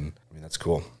be, and I mean, that's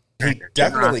cool. He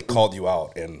definitely called you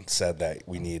out and said that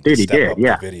we need to step up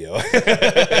the video.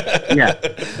 Yeah.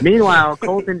 Meanwhile,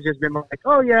 Colton's just been like,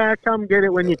 oh, yeah, come get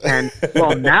it when you can.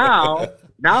 Well, now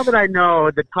that I know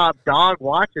the top dog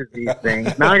watches these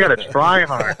things, now I got to try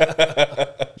hard.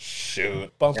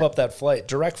 Shoot. Bump up that flight.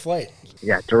 Direct flight.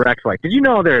 Yeah, direct flight. Did you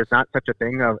know there's not such a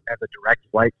thing as a direct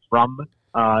flight from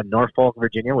Norfolk,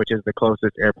 Virginia, which is the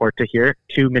closest airport to here,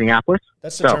 to Minneapolis?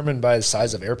 That's determined by the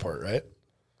size of airport, right?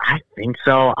 I think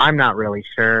so. I'm not really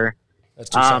sure.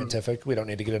 That's too scientific. We don't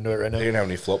need to get into it right now. They didn't have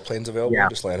any float planes available. Yeah.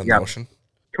 Just land in the ocean.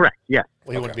 Correct. Yeah.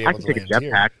 Well, you wouldn't be I able can to take a land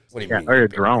here. jetpack. What do you mean? Or a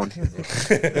drone.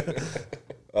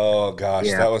 Oh gosh,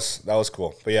 Yeah. that was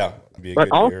cool. But yeah, it'd be a But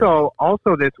good year.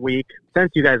 also this week,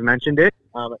 since you guys mentioned it,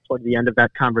 toward the end of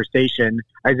that conversation,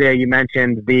 Isaiah, you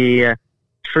mentioned the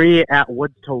tree at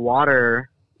Woods to Water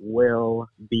will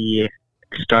be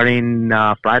starting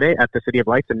Friday at the City of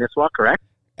Lights in Nisswa, correct?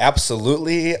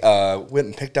 Absolutely. Went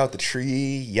and picked out the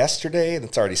tree yesterday, and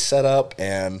it's already set up,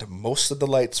 and most of the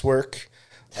lights work.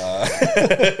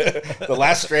 The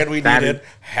last strand we needed,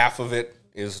 half of it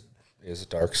is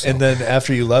dark. So. And then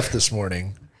after you left this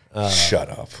morning, shut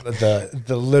up.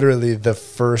 The literally the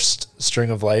first string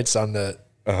of lights on the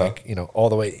all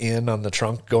the way in on the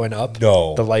trunk going up.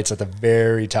 No. The lights at the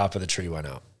very top of the tree went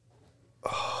out.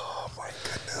 Oh my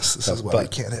goodness. This is why we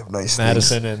can't have nice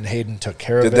Madison things. and Hayden took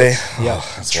care of it. Did they? Yeah.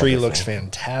 Oh, that's Tree wonderful. looks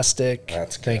fantastic.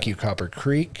 That's good. Thank you, Copper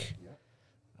Creek.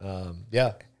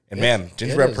 Yeah. And man,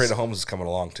 Gingerbread it is. Parade of Homes is coming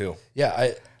along too.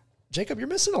 Yeah, Jacob, you're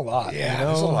missing a lot. Yeah, you know?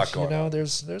 there's a lot going on.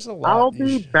 There's a lot. I'll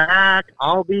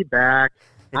be back.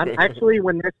 I'm actually,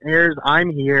 when this airs, I'm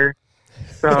here.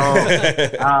 So,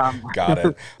 Got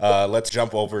it. Let's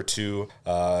jump over to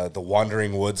the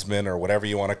Wandering Woodsman, or whatever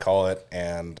you want to call it,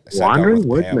 and I sat down Wandering with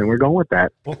Woodsman, Pam. we're going with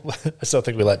that. I still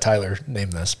think we let Tyler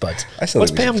name this, but I still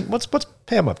what's think we Pam? What's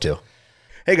Pam up to?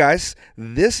 Hey guys,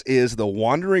 this is the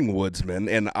Wandering Woodsman,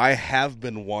 and I have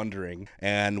been wandering,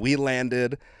 and we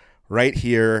landed right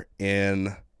here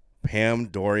in Pam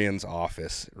Dorian's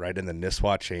office, right in the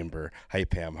Nisswa chamber. Hi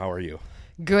Pam, how are you?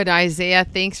 Good, Isaiah.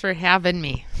 Thanks for having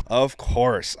me. Of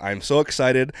course. I'm so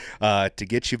excited to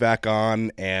get you back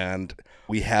on, and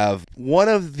we have one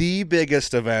of the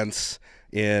biggest events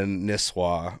in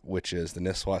Nisswa, which is the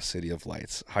Nisswa City of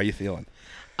Lights. How you feeling?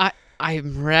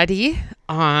 I'm ready.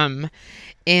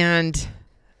 And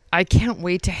I can't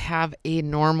wait to have a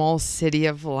normal City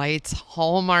of Lights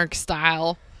Hallmark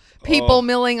style. People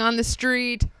milling on the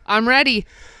street. I'm ready.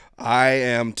 I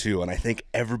am too, and I think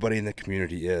everybody in the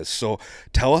community is. So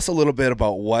tell us a little bit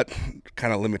about what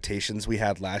kind of limitations we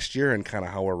had last year and kind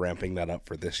of how we're ramping that up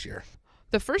for this year.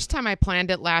 The first time I planned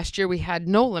it last year, we had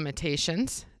no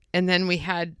limitations. And then we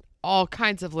had all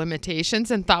kinds of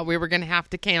limitations and thought we were going to have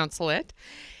to cancel it.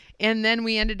 And then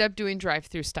we ended up doing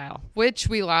drive-through style, which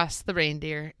we lost the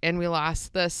reindeer and we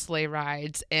lost the sleigh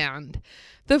rides and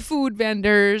the food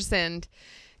vendors and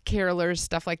carolers,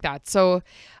 stuff like that. So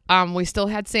we still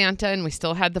had Santa and we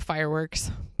still had the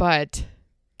fireworks, but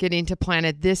getting to plan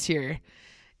it this year,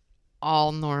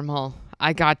 all normal.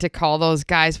 I got to call those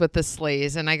guys with the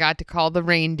sleighs, and I got to call the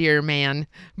reindeer man,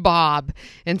 Bob,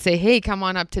 and say, hey, come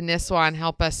on up to Nisswa and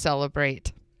help us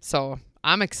celebrate. So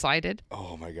I'm excited.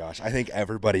 Oh my gosh, I think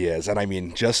everybody is. And I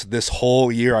mean, just this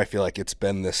whole year, I feel like it's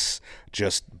been this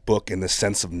just book in the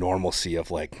sense of normalcy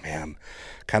of like, man,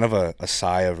 kind of a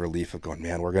sigh of relief of going,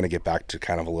 man, we're going to get back to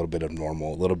kind of a little bit of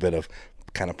normal, a little bit of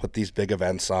kind of put these big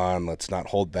events on. Let's not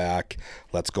hold back.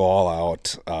 Let's go all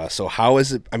out. So how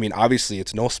is it? I mean, obviously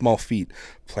it's no small feat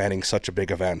planning such a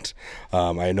big event.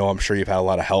 I know I'm sure you've had a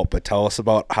lot of help, but tell us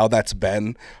about how that's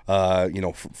been,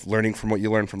 learning from what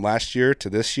you learned from last year to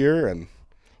this year. And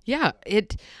yeah,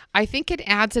 I think it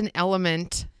adds an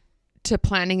element to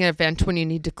planning an event when you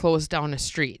need to close down a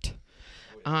street.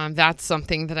 That's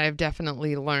something that I've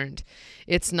definitely learned.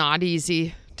 It's not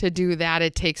easy to do that.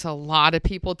 It takes a lot of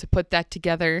people to put that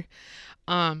together.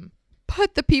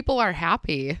 But the people are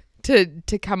happy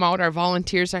to come out. Our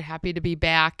volunteers are happy to be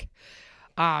back.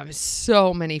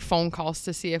 So many phone calls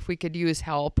to see if we could use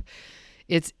help.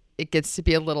 It gets to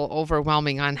be a little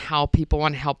overwhelming on how people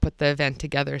want to help put the event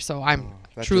together. So I'm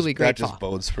truly grateful. That just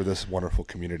bodes for this wonderful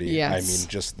community. Yes. I mean,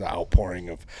 just the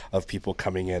outpouring of people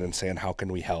coming in and saying, how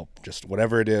can we help? Just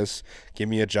whatever it is, give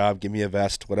me a job, give me a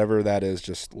vest, whatever that is,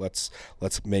 just let's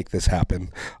make this happen.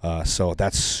 So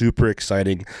that's super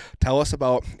exciting. Tell us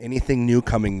about anything new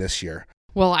coming this year.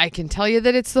 Well, I can tell you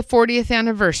that it's the 40th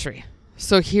anniversary.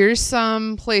 So here's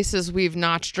some places we've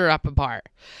notched her up a bar.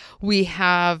 We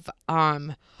have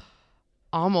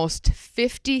almost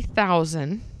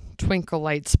 50,000 twinkle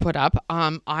lights put up.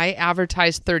 I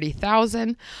advertised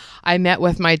 30,000. I met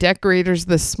with my decorators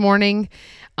this morning,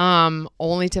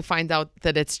 only to find out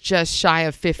that it's just shy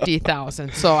of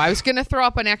 50,000. So I was going to throw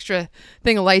up an extra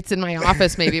thing of lights in my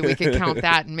office. Maybe we could count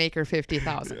that and make her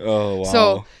 50,000. Oh, wow.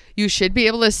 So you should be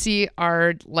able to see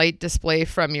our light display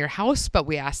from your house, but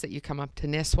we ask that you come up to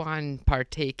Nisswa and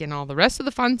partake in all the rest of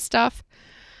the fun stuff.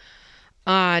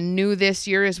 New this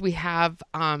year is we have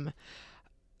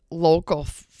local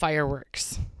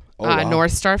fireworks. Oh, wow.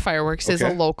 North Star Fireworks is a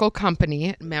Okay. local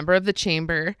company, member of the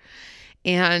chamber,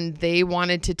 and they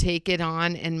wanted to take it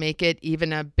on and make it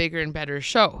even a bigger and better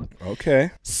show.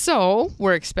 Okay. So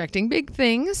we're expecting big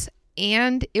things,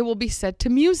 and it will be set to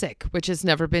music, which has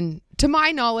never been, to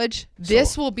my knowledge.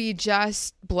 This will be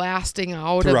just blasting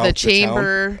out of Throughout the the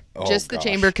chamber, town? Oh, just the gosh.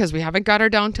 chamber, because we haven't got our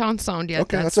downtown sound yet.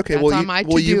 Okay, that's okay. That's on my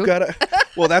to-do. You've got to.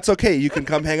 Well, that's okay. You can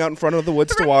come hang out in front of the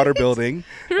Woods to Water building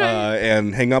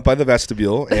and hang out by the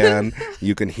vestibule, and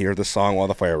you can hear the song while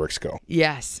the fireworks go.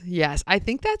 Yes. I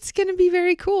think that's going to be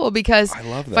very cool because I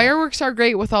love that. fireworks are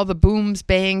great with all the booms,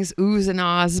 bangs, oohs, and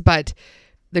ahs, but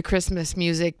the Christmas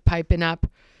music piping up,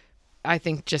 I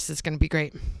think just is going to be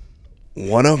great.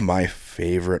 One of my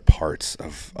favorite parts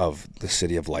of the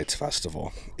City of Lights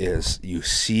Festival is you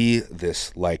see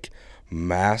this like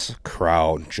mass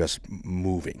crowd just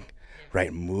moving.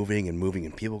 right? Moving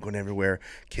and people going everywhere,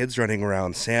 kids running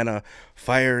around, Santa,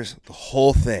 fires, the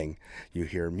whole thing. You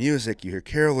hear music, you hear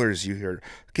carolers, you hear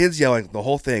kids yelling, the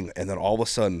whole thing. And then all of a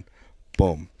sudden,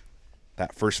 boom,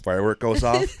 that first firework goes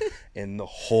off and the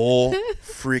whole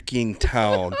freaking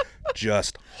town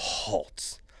just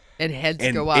halts. And heads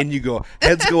go up. And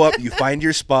heads go up. You find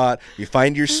your spot. You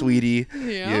find your sweetie.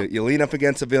 Yeah. You lean up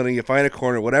against a building. You find a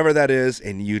corner, whatever that is,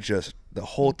 and the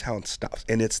whole town stops.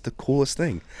 And it's the coolest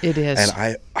thing. It is.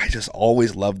 And I just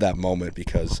always love that moment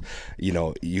because,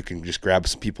 you can just grab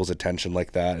some people's attention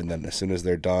like that. And then as soon as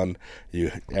they're done,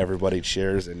 everybody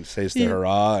cheers and says the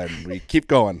hurrah, and we keep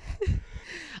going.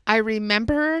 I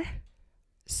remember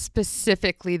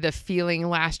specifically the feeling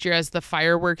last year as the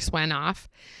fireworks went off.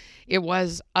 It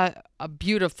was a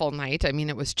beautiful night. I mean,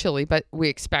 it was chilly, but we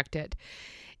expect it.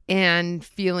 And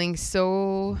feeling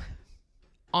so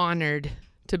honored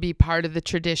to be part of the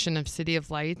tradition of City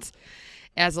of Lights,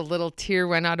 as a little tear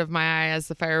went out of my eye as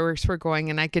the fireworks were going,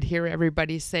 and I could hear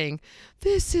everybody saying,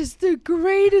 "This is the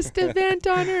greatest event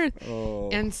on earth." Oh.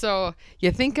 And so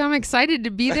you think I'm excited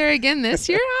to be there again this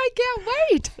year? I can't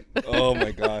wait. Oh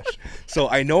my gosh. So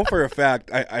I know for a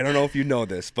fact, I don't know if you know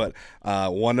this, but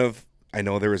I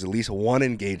know there was at least one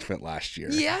engagement last year.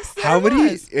 Yes, there How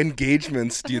many was.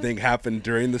 engagements do you think happened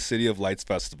during the City of Lights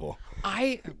Festival?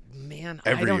 I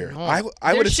Every don't year. know. I would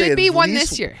say there should be at one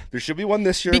least- this year. There should be one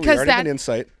this year. Because we already have an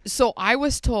insight. So I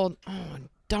was told, oh,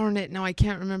 darn it, now I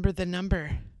can't remember the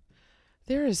number.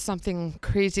 There is something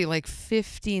crazy like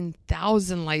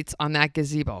 15,000 lights on that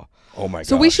gazebo. Oh my gosh.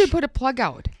 So we should put a plug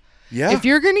out. Yeah. If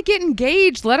you're going to get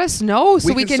engaged, let us know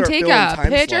so we can start take filling a time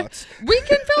picture. slots. We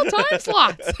can fill time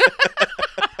slots.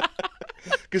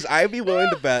 Because I'd be willing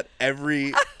to bet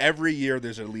every year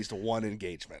there's at least one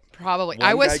engagement. Probably. One I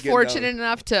guy was getting fortunate down.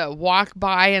 enough to walk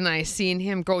by and I seen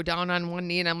him go down on one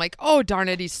knee and I'm like, oh, darn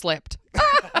it, he slipped.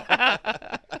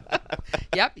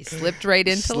 Yep, he slipped right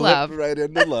into love. Right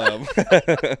into love.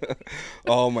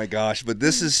 Oh my gosh. But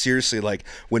this is seriously like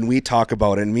when we talk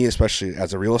about it, and me especially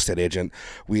as a real estate agent,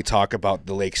 we talk about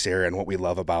the Lakes area and what we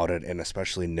love about it, and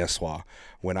especially Nisswa.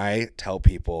 When I tell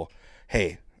people,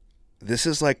 hey, this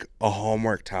is like a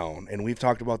hallmark town, and we've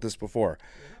talked about this before,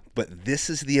 but this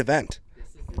is the event.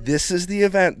 This is the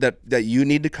event that you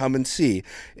need to come and see.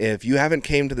 If you haven't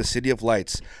came to the City of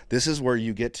Lights, this is where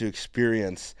you get to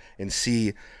experience and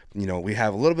see. We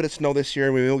have a little bit of snow this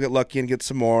year. Maybe we'll get lucky and get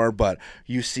some more, but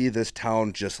you see this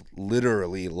town just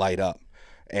literally light up.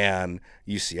 And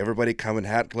you see everybody come in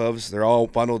hat gloves. They're all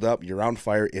bundled up. You're on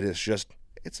fire. It is just,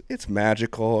 it's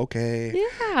magical, okay?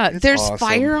 Yeah, It's there's awesome.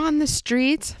 fire on the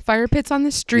streets, fire pits on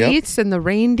the streets, and the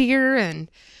reindeer and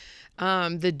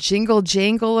the jingle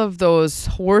jangle of those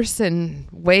horse and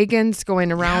wagons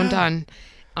going around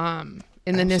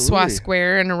in the Nisswa Absolutely.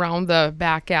 Square and around the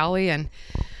back alley, and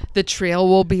the trail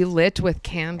will be lit with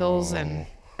candles and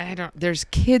there's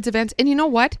kids events, and you know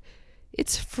what?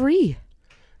 It's free.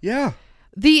 Yeah.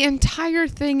 The entire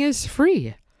thing is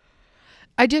free.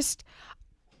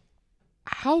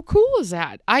 How cool is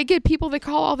that? I get people that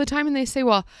call all the time and they say,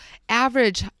 well,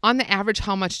 on the average,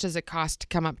 how much does it cost to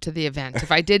come up to the event?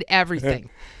 If I did everything.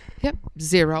 Yep,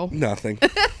 zero. Nothing.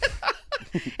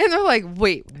 And they're like,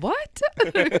 wait, what?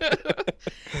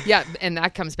 Yeah, and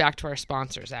that comes back to our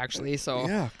sponsors, actually. So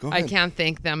Yeah, go I ahead. can't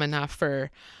thank them enough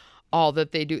for all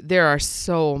that they do. There are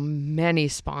so many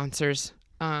sponsors.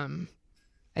 I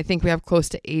think we have close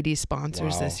to 80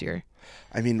 sponsors this year.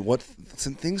 I mean,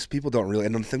 some things people don't really,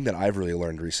 and the thing that I've really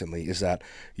learned recently is that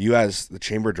you, as the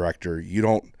chamber director, you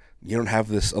don't have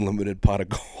this unlimited pot of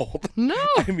gold. No,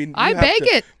 I mean, I beg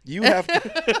it. You have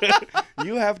to,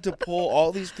 you have to pull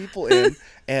all these people in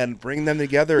and bring them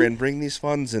together and bring these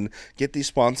funds and get these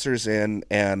sponsors in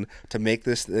and to make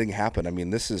this thing happen. I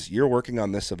mean, you're working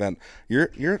on this event. You're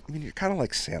kind of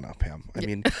like Santa, Pam. I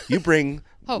mean, you bring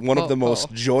one of the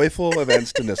most joyful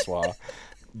events to Nisswa.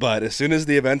 But as soon as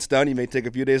the event's done, you may take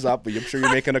a few days off, but I'm sure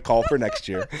you're making a call for next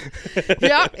year.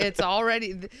 Yeah, it's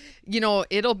already,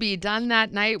 it'll be done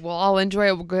that night. We'll all enjoy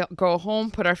it. We'll go home,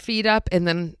 put our feet up, and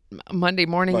then Monday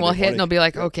morning we'll hit and it'll be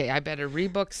like, okay, I better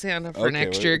rebook Santa for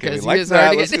next year because he was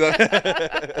already.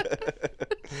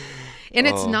 And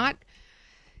it's not,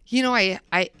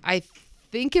 I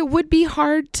think it would be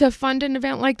hard to fund an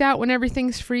event like that when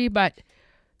everything's free, but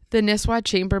the Nisswa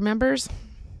Chamber members,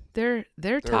 they're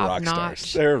top rock notch.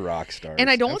 stars. They're rock stars. And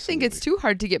I don't think it's too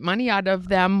hard to get money out of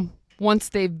them once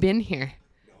they've been here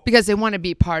because they want to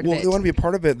be part of it. They want to be a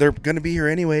part of it. They're going to be here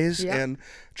anyways. Yeah. And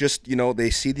just, they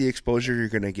see the exposure you're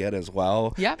going to get as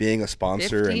well. Yep. Being a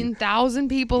sponsor. 15,000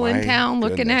 people in My town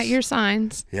looking at goodness. your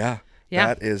signs. Yeah. Yeah.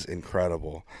 That is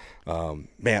incredible.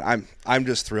 Man, I'm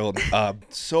just thrilled.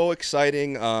 So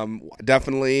exciting.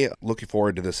 Definitely looking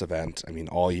forward to this event. I mean,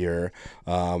 all year.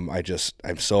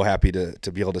 I'm so happy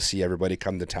to be able to see everybody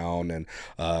come to town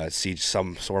and see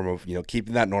some sort of,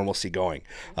 keeping that normalcy going,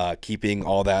 keeping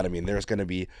all that. I mean, there's going to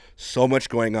be so much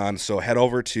going on. So head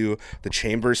over to the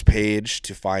Chambers page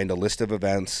to find a list of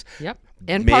events. Yep.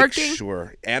 And Make parking.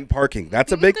 sure. And parking.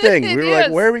 That's a big thing. We were like,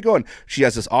 is. where are we going? She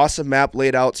has this awesome map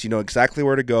laid out so you know exactly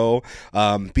where to go.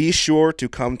 Be sure to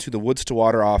come to the Woods to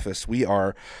Water office. We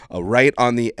are right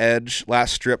on the edge,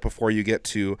 last strip before you get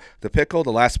to the Pickle,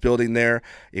 the last building there.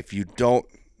 If you don't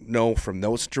know from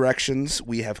those directions,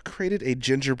 we have created a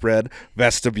gingerbread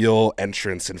vestibule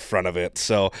entrance in front of it.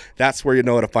 So that's where you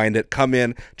know to find it. Come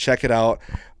in, check it out.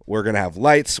 We're going to have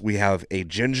lights. We have a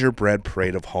gingerbread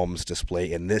parade of homes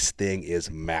display, and this thing is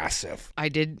massive. I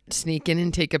did sneak in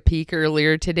and take a peek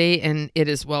earlier today, and it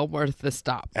is well worth the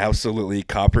stop. Absolutely.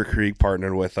 Copper Creek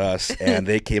partnered with us, and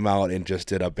they came out and just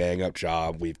did a bang-up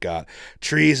job. We've got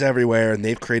trees everywhere, and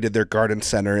they've created their garden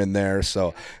center in there.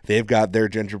 So they've got their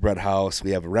gingerbread house.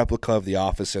 We have a replica of the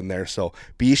office in there. So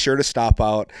be sure to stop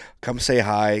out, come say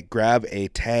hi, grab a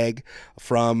tag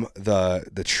from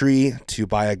the tree to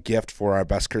buy a gift for our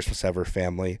Best Christmas Ever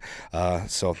family.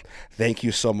 So thank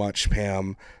you so much,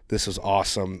 Pam. This was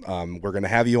awesome. We're going to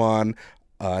have you on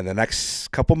in the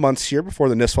next couple months here before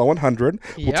the Nisswa 100.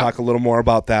 We'll Yep. talk a little more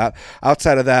about that.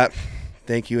 Outside of that,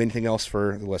 thank you. Anything else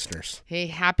for the listeners? Hey,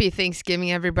 happy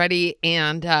Thanksgiving, everybody.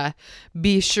 And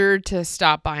be sure to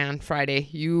stop by on Friday.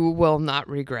 You will not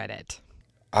regret it.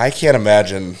 I can't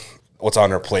imagine what's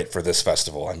on our plate for this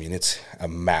festival. I mean, it's a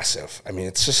massive. I mean,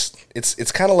 it's just,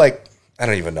 it's kind of like, I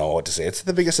don't even know what to say. It's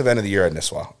the biggest event of the year at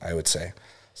Nisswa, I would say.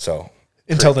 So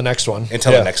Until the next one.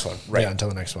 until the next one, right? Yeah, until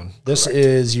the next one. This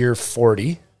is year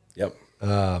 40. Yep.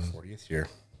 40th year.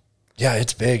 Yeah,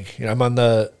 it's big. I've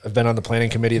been on the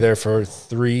planning committee there for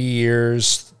 3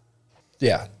 years.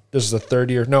 Yeah, this is the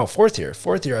third year. No, fourth year.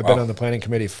 I've been on the planning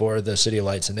committee for the City of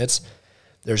Lights, and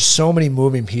there's so many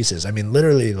moving pieces. I mean,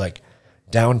 literally like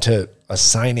down to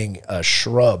assigning a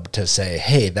shrub to say,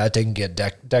 hey, that didn't get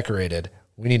decorated.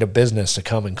 We need a business to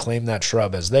come and claim that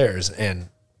shrub as theirs and,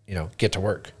 get to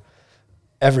work.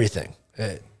 Everything.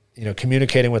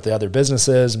 Communicating with the other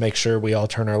businesses, make sure we all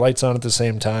turn our lights on at the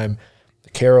same time. The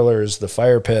carolers, the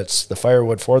fire pits, the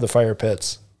firewood for the fire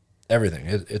pits, everything.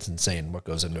 It's insane what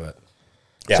goes into it.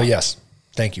 Yeah. So, yes,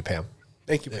 thank you, Pam.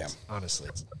 Thank you, Pam. Honestly,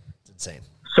 it's insane.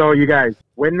 So you guys,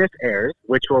 when this airs,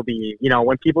 which will be,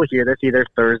 when people hear this, either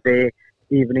Thursday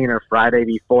evening or Friday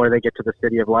before they get to the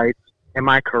City of Lights, am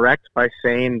I correct by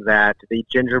saying that the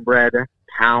gingerbread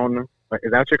town,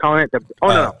 is that what you're calling it?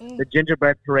 The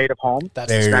gingerbread parade of homes? That's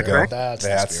There the you spirit. go. correct?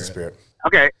 That's the spirit.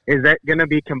 Okay, is that going to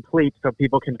be complete so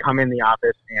people can come in the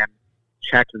office and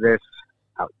check this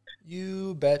out?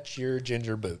 You bet your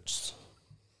ginger boots.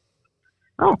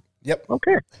 Oh, Yep.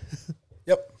 okay.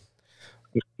 Yep.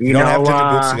 You You don't have know, ginger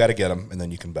boots, you got to get them, and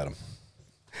then you can bet them.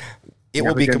 It Yeah, will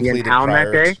we're be gonna be in completed town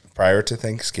that day? prior to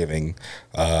Thanksgiving.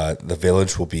 The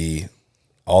village will be,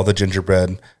 all the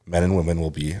gingerbread men and women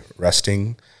will be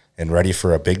resting and ready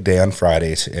for a big day on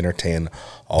Friday to entertain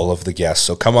all of the guests.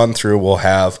 So come on through. We'll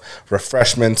have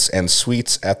refreshments and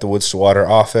sweets at the Woods to Water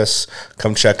office.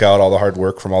 Come check out all the hard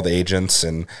work from all the agents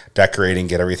and decorating,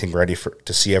 get everything ready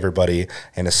to see everybody.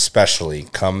 And especially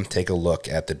come take a look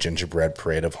at the gingerbread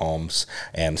parade of homes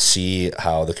and see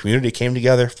how the community came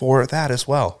together for that as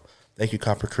well. Thank you,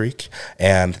 Copper Creek.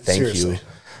 And thank Seriously.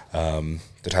 you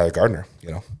to Tyler Gardner,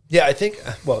 Yeah, I think,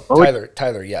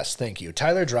 Tyler, yes, thank you.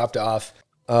 Tyler dropped off,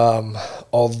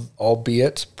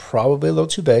 albeit probably a little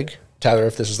too big. Tyler,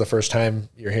 if this is the first time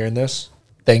you're hearing this,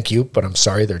 thank you, but I'm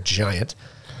sorry, they're giant.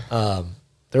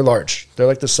 They're large. They're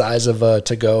like the size of a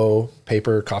to-go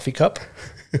paper coffee cup.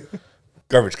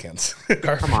 Garbage cans.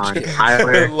 Come on,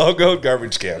 Tyler. Logo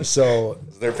garbage cans. So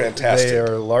They're fantastic. they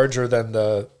are larger than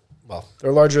they're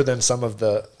larger than some of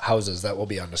the houses that will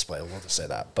be on display. We'll just say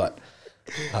that. But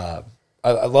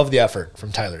I love the effort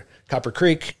from Tyler. Copper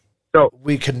Creek, So-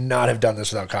 we could not have done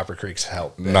this without Copper Creek's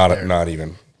help. Not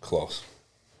even close.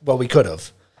 Well, we could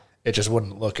have. It just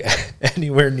wouldn't look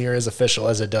anywhere near as official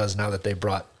as it does now that they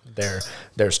brought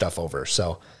their stuff over.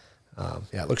 So,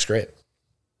 it looks great.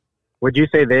 Would you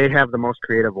say they have the most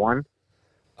creative one?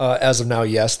 As of now,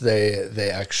 yes,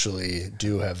 they actually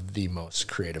do have the most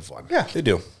creative one. Yeah, they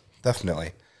do.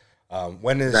 Definitely.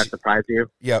 When Does that surprise you?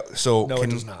 Yeah, so No,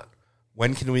 it does not.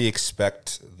 when can we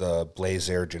expect the Blaze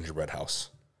Air gingerbread house?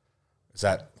 Is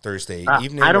that Thursday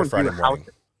evening I or don't Friday do morning?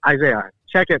 Isaiah,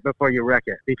 check it before you wreck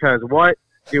it. Because what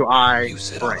do I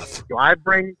bring? Do I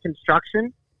bring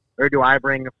construction or do I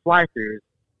bring fly-throughs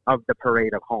of the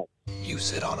Parade of Homes. You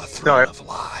sit on a throne of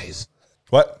lies.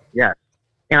 What? Yes.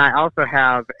 And I also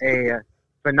have a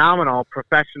phenomenal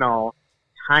professional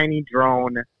tiny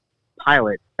drone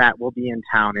pilot that will be in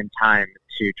town in time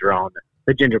to drone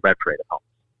the Gingerbread Parade of Homes.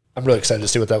 I'm really excited to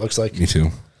see what that looks like. Me too.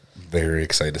 Very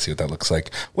excited to see what that looks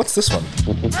like. What's this one?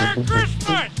 Merry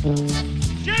Christmas!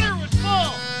 Dinner was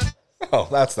full! Oh,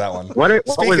 that's that one. What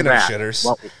was Speaking of that? shitters.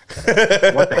 What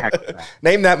the heck was that?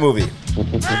 Name that movie.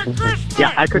 Merry Christmas!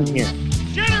 Yeah, I couldn't hear.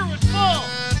 Dinner was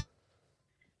full!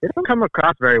 It doesn't come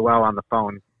across very well on the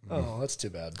phone. Oh, that's too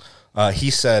bad. He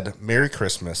said, Merry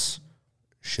Christmas,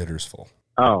 shitters full.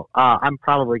 Oh, I'm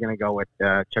probably going to go with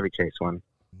Chevy Chase one.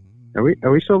 Are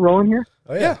we still rolling here?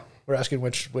 Oh, yeah. We're asking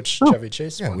which Chevy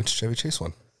Chase Yeah, one. which Chevy Chase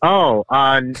one? Oh,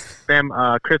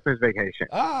 Christmas Vacation.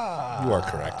 Ah. You are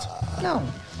correct. No.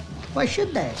 Why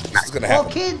should they? This is going to All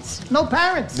happen. kids, no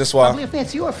parents. This why- Probably a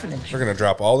fancy orphanage. We're going to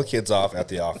drop all the kids off at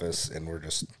the office, and we're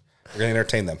going to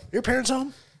entertain them. Your parents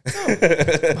home? No.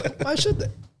 Why should they?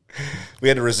 We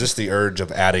had to resist the urge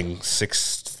of adding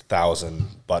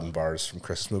 6,000 button bars from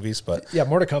Christmas movies, but Yeah,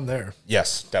 more to come there.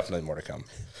 yes, definitely more to come.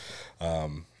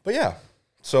 But yeah,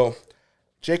 so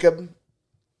Jacob,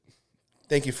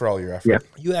 thank you for all your effort. Yeah.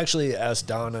 You actually asked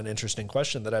Don an interesting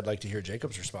question that I'd like to hear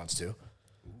Jacob's response to.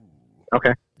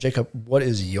 Okay. Jacob, what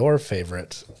is your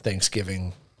favorite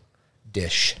Thanksgiving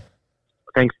dish?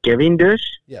 Thanksgiving dish?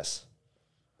 Yes.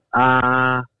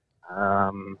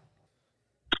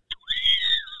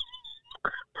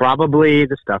 Probably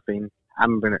the stuffing.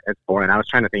 It's boring. I was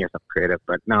trying to think of something creative,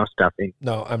 but no, stuffing.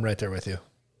 No, I'm right there with you.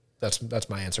 That's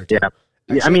my answer too. Yeah.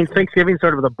 Yeah, I mean, Thanksgiving's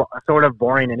sort of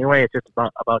boring anyway. It's just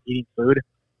about eating food.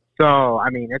 So, I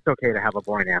mean, it's okay to have a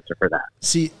boring answer for that.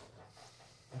 See,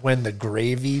 when the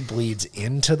gravy bleeds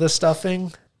into the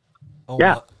stuffing, oh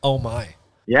Yeah. my, oh my.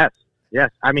 Yes.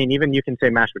 I mean, even you can say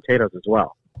mashed potatoes as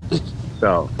well.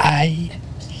 So, I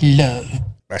love.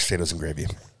 Mashed potatoes and gravy.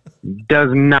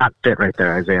 does not fit right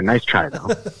there, Isaiah. Nice try, though.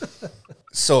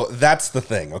 So that's the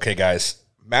thing. Okay, guys.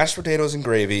 Mashed potatoes and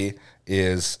gravy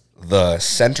is the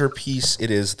centerpiece.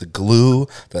 It is the glue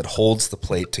that holds the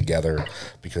plate together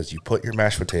because you put your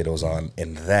mashed potatoes on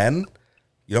and then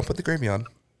you don't put the gravy on.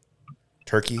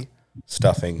 Turkey,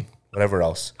 stuffing, whatever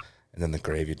else. And then the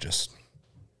gravy just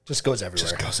Just goes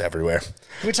everywhere. goes everywhere.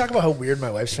 Can we talk about how weird my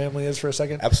wife's family is for a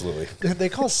second? Absolutely. They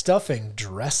call stuffing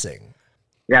dressing.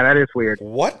 Yeah, that is weird.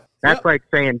 What? That's like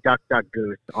saying duck, duck,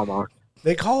 goose, almost.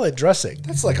 They call it dressing.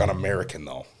 That's like un-American,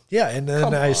 though. Yeah, and then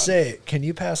Come I on. say, can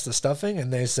you pass the stuffing?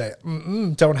 And they say,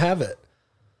 don't have it.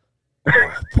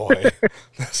 Oh, boy.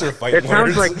 Those are fighting It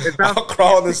sounds words. like- it sounds- I'll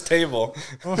crawl on this table.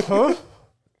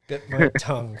 Bit my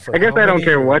tongue for I guess how I don't many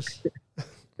care what.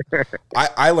 years?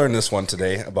 I learned this one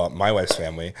today about my wife's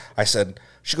family. I said,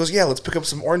 she goes, yeah, let's pick up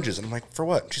some oranges. And I'm like, for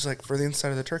what? She's like, for the inside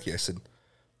of the turkey. I said,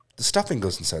 the stuffing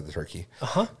goes inside the turkey.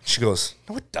 Uh-huh. She goes,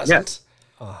 no, it doesn't. Yes.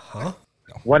 Uh-huh.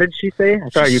 What did she say?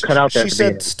 Sorry, you cut out there. She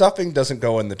said stuffing doesn't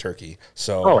go in the turkey.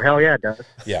 So, Oh, hell yeah, it does.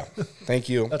 yeah. Thank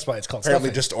you. That's why it's called Apparently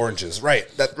stuffing. just oranges. Right.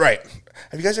 Right.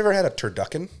 Have you guys ever had a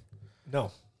turducken?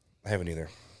 No. I haven't either.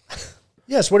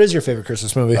 Yes, what is your favorite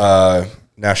Christmas movie?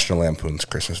 National Lampoon's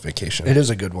Christmas Vacation. it is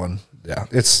a good one. Yeah,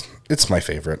 it's my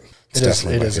favorite. It's It is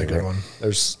definitely my a good favorite. one.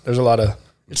 There's a lot of,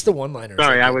 it's the one-liners.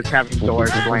 Sorry, I was having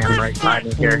doors slammed right by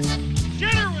me here.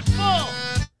 Dinner was full!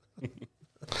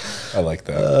 I like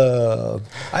that.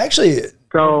 I actually,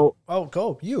 So, go no,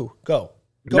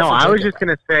 for I was Jacob. just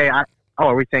going to say,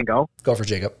 are we saying go? Go for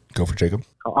Jacob. Go for Jacob.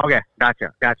 Oh, okay,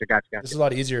 gotcha. This is a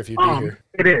lot easier if you'd be here.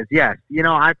 It is, yes. You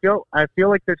know, I feel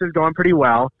like this is going pretty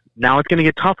well. Now it's going to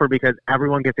get tougher because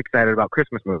everyone gets excited about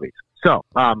Christmas movies. So,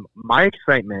 my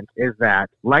excitement is that,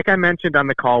 like I mentioned on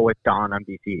the call with Don on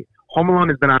BT, Home Alone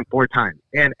has been on 4 times.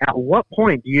 And at what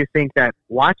point do you think that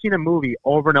watching a movie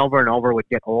over and over and over would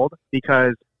get old?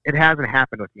 Because it hasn't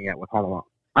happened with me yet with Home Alone.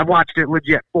 I've watched it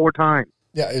legit 4 times.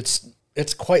 Yeah,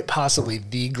 it's quite possibly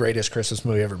the greatest Christmas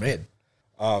movie ever made.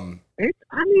 It's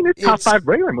top It's- 5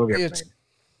 regular movie ever It's made.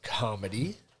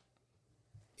 comedy.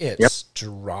 It's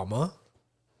drama.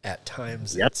 At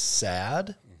times Yep. it's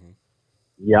sad.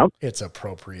 Yep. It's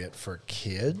appropriate for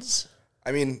kids.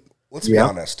 I mean, let's be Yeah.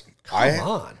 honest. Come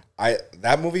on.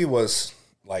 That movie was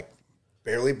like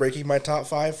barely breaking my top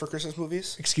 5 for Christmas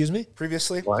movies Excuse me?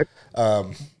 previously. What?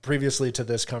 Previously to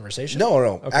this conversation? No.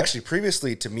 Okay. Actually,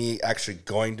 previously to me actually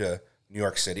going to New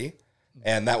York City,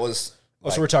 and that was Oh,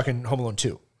 so we're talking Home Alone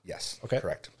 2. yes, Okay.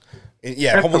 correct. And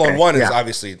yeah, That's Home Alone okay, 1 is yeah.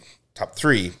 obviously top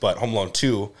 3, but Home Alone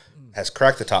 2 has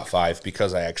cracked the top 5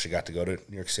 because I actually got to go to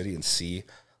New York City and see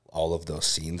all of those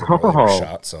scenes and where they were Oh.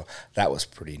 shot. So that was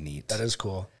pretty neat. That is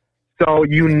cool. So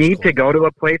you need to go to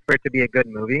a place for it to be a good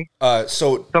movie? So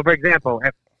So, for example,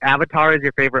 Avatar is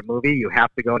your favorite movie, you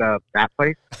have to go to that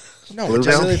place. No, Blue it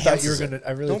just Zone? I really thought enhances you were it. gonna.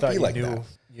 I really Don't thought be you like knew. that.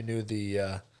 You knew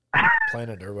the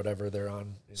planet or whatever they're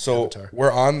on. in So Avatar.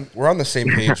 we're on the same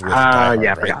page with Die Hard,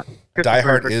 yeah, I right? forgot. Die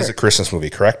Hard For is sure. a Christmas movie,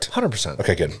 correct? 100%.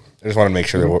 Okay, good. I just want to make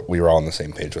sure that we were all on the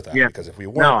same page with that. Yeah. Because if we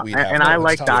No, weren't, we'd have and to I do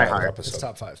like another Die Hard. episode. It's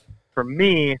top 5. For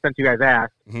me, since you guys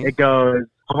asked, Mhm. it goes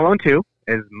Home Alone 2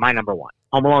 is my number 1.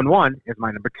 Home Alone 1 is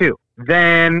my number 2.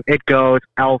 Then it goes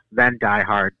Elf, then Die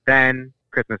Hard, then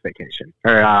Christmas Vacation.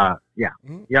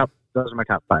 Yep. Those are my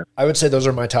top 5. I would say those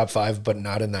are my top 5, but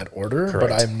not in that order. But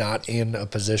Correct. I'm not in a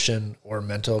position or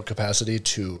mental capacity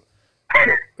to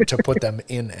put them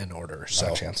in an order. So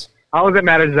Not a chance. All that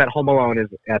matters is that Home Alone is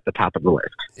at the top of the list.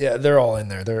 yeah, they're all in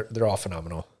there. They're all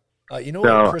phenomenal. You know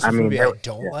So, what Christmas I mean, movie I there-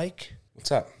 don't yeah. like? What's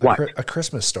that? What? A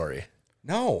Christmas Story.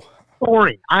 No.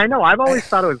 Boring. I know. I've always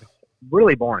thought it was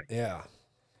really boring. Yeah,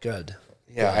 good.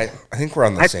 Yeah, I think we're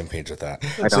on the same page with that.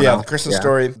 I So don't yeah, know. the Christmas Yeah.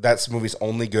 Story. That movie's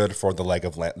only good for the leg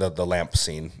of the lamp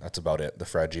scene. That's about it. The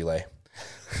fragile.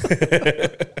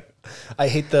 I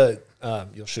hate the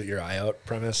you'll shoot your eye out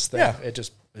premise thing. Yeah.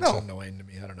 It's No. annoying to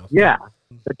me. I don't know. Yeah.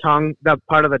 The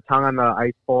part of the tongue on the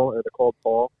ice pole or the cold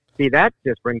pole. See, that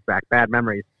just brings back bad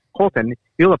memories. Colton,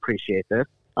 you'll appreciate this.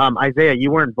 Isaiah,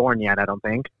 you weren't born yet, I don't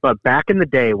think. But back in the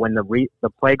day when the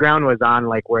playground was on,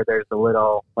 like where there's the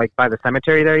little, like by the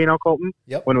cemetery there, you know, Colton?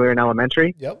 Yep. When we were in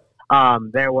elementary, Yep.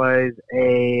 there was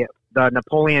the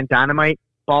Napoleon Dynamite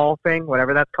ball thing,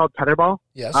 whatever that's called, tetherball.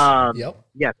 Yes. Yep.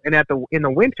 Yes, and in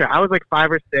the winter, I was like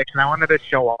 5 or 6, and I wanted to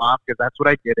show off because that's what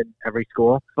I did in every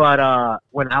school. But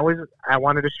when I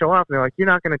wanted to show off, and they're like, "You're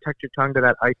not going to touch your tongue to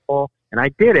that ice pole," and I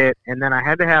did it, and then I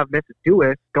had to have Mrs.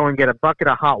 Dewis go and get a bucket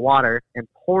of hot water and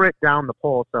pour it down the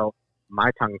pole, so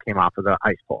my tongue came off of the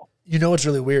ice pole. You know what's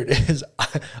really weird is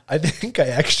I think I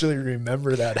actually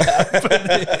remember that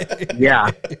happening.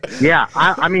 Yeah.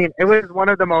 I mean, it was one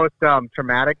of the most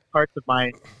traumatic parts of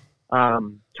my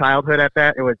childhood. At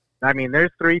that, it was. I mean, there's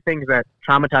 3 things that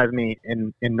traumatized me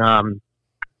in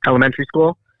elementary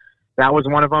school. That was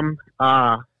one of them.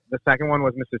 The second one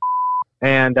was Mrs.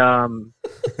 And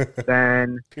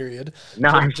then Period. no,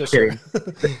 I'm Just- kidding.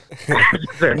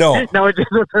 No. it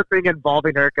just was a thing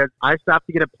involving her because I stopped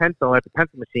to get a pencil at the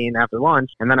pencil machine after lunch,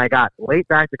 and then I got late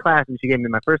back to class, and she gave me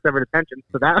my first ever detention.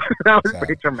 So that was Sad.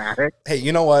 pretty traumatic. Hey,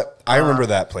 you know what? I remember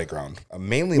that playground.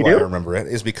 Mainly why do? I remember it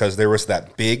is because there was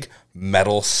that big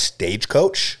metal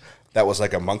stagecoach that was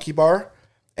like a monkey bar,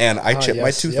 and I chipped my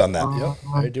yes, tooth yep, on that. Yep,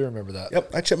 I do remember that.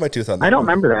 Yep, I chipped my tooth on that. I don't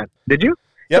remember that. Did you?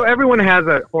 Yep. So everyone has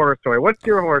a horror story. What's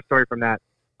your horror story from that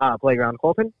playground,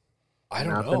 Colton? I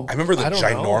don't Nothing. know. I remember the I don't know.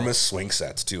 ginormous swing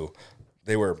sets too.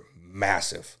 They were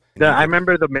massive. I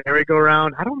remember the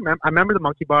merry-go-round. I remember the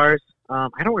monkey bars. I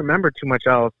don't remember too much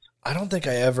else. I don't think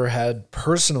I ever had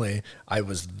personally. I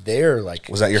was there. Like,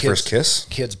 Was that your kids- first kiss?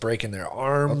 Kids breaking their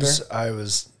arms. I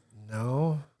was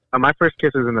no. My first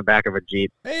kiss was in the back of a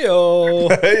Jeep. Heyo.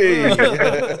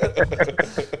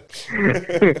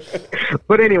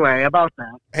 But anyway, about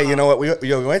that. Hey, you know what? We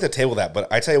might have to table that,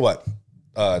 but I tell you what,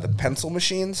 the pencil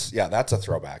machines, yeah, that's a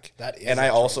throwback. That is and a I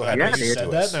also had throwback. Mrs. Yeah, You said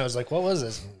Dewis. that, and I was like, "What was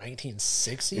this?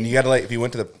 1960?" And you got to like, if you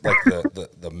went to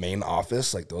the main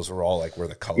office, like those were all like where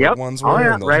the colored Yep. ones were. Oh,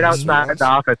 yeah. and those Right were the sweet outside ones. the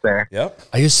office there. Yep.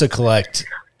 I used to collect,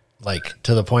 like,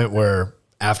 to the point where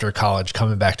after college,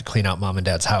 coming back to clean out mom and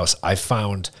dad's house, I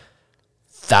found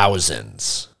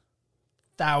thousands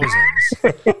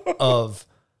of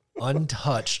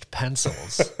untouched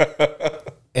pencils,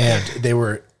 and they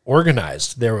were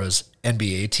organized. There was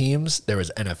NBA teams, there was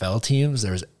NFL teams,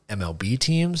 there was MLB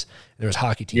teams, there was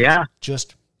hockey teams. Yeah.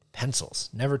 Just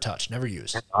pencils, never touched, never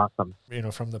used. Awesome. You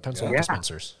know, from the pencil Yeah.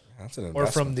 dispensers, That's an or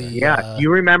from investment the there. Yeah. Do you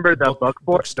remember the book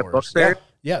bookstores. fair?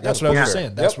 Yeah, that's the what I was bookstore.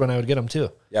 saying. That's Yep. when I would get them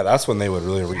too. Yeah, that's when they would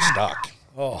really restock.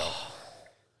 Oh,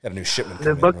 Got a new shipment. The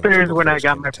coming in book when fair is the when I first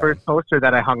got came my to town. first poster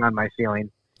that I hung on my ceiling.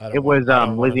 I don't It was I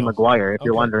don't wanna Lizzie know. McGuire, if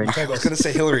you're Okay. wondering. I was going to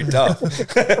say Hillary Duff.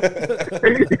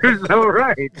 You're so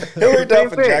right. Hillary Same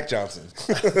Duff and thing. Jack Johnson.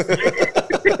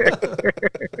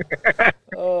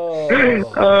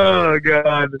 Oh,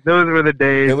 God. Those were the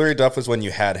days. Hillary Duff was when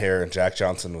you had hair, and Jack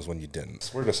Johnson was when you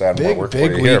didn't. We're just adding more Big work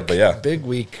big for you week, here, but yeah. big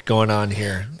week going on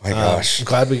here. My gosh.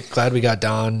 glad we got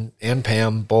Don and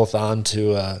Pam both on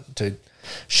to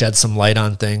shed some light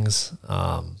on things.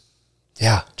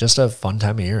 Yeah, just a fun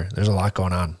time of year. There's a lot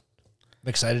going on. I'm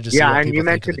excited to see Yeah, what and people you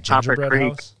think of mentioned the Copper gingerbread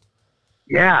Creek. house.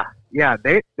 Yeah.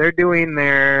 They're doing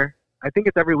their, I think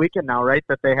it's every weekend now, right?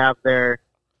 That they have their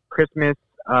Christmas,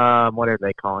 what are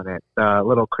they calling it? The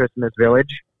little Christmas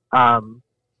village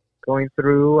going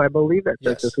through, I believe it's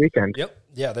Yes. this weekend. Yep.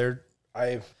 Yeah,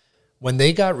 when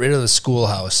they got rid of the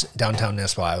schoolhouse downtown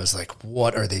Nisswa, I was like,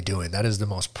 what are they doing? That is the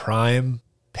most prime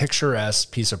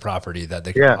picturesque piece of property that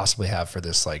they could possibly have for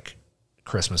this like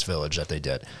Christmas village that they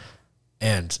did.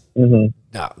 And the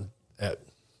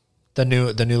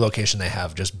new location they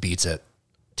have just beats it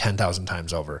 10,000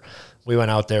 times over. We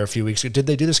went out there a few weeks ago. Did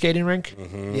they do the skating rink?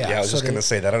 Mm-hmm. Yeah, I was just going to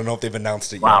say that. I don't know if they've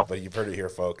announced it yet, but you've heard it here,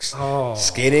 folks.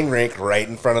 Skating rink right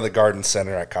in front of the garden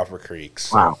center at Copper Creek.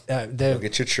 So go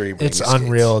get your tree. It's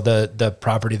unreal. The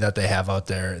property that they have out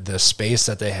there, the space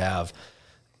that they have,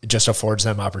 just affords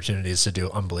them opportunities to do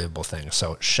unbelievable things.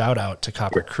 So shout out to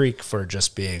Copper Creek for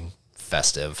just being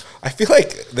festive. I feel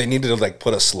like they needed to like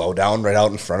put a slow down right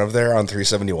out in front of there on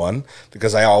 371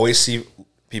 because I always see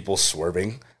people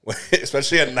swerving,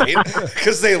 especially at night,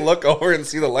 because they look over and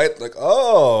see the light like,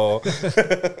 oh.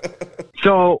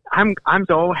 So I'm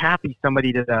so happy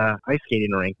somebody did a ice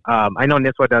skating rink. I know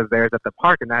Nisswa does theirs at the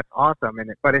park, and that's awesome.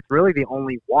 But it's really the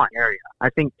only one area. I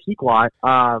think Pequot.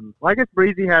 Well, I guess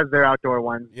Breezy has their outdoor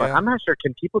ones, but I'm not sure.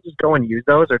 Can people just go and use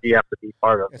those, or do you have to be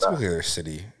part of? It's really their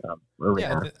city.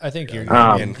 I think you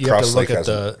have to look at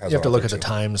the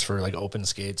times for like open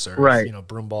skates or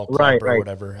broomball club or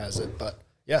whatever has it. But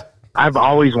yeah. I've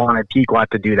always wanted Pequot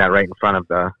to do that right in front of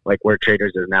the, like where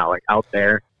Traders is now, like out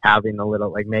there having a little,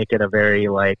 like make it a very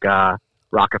like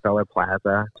Rockefeller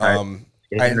Plaza type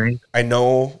rink. I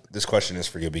know this question is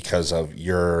for you because of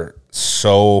you're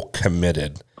so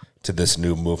committed to this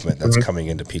new movement that's coming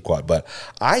into Pequot. But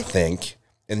I think,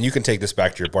 and you can take this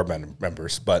back to your board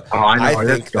members, but I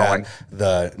think that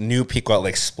the new Pequot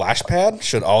Lake splash pad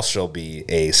should also be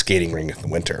a skating rink in the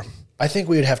winter. I think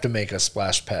we would have to make a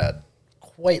splash pad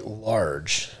quite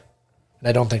large, and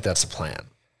I don't think that's the plan.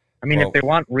 I mean, if they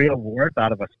want real worth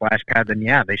out of a splash pad, then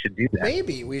yeah, they should do that.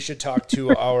 Maybe we should talk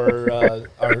to our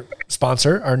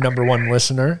sponsor, our number one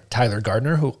listener, Tyler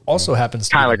Gardner, who also happens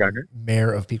to be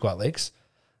mayor of Pequot Lakes.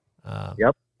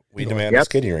 We demand a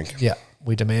skating rink. Yeah,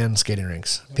 we demand skating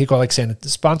rinks. Pequot Lake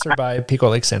sponsored by Pequot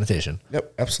Lake Sanitation.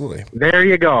 Yep, absolutely. There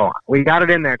you go. We got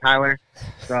it in there, Tyler.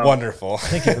 So. Wonderful.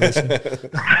 Thank you for listening.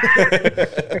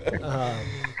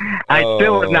 I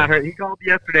still have not heard. He called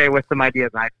yesterday with some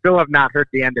ideas, and I still have not heard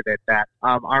the end of it. That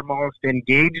our most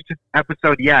engaged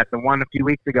episode yet, the one a few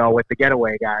weeks ago with the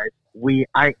getaway guys,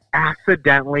 I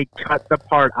accidentally cut the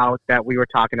part out that we were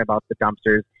talking about the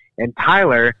dumpsters, and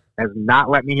Tyler has not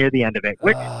let me hear the end of it,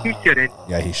 which he shouldn't.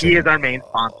 Yeah, he should. He is our main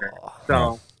sponsor.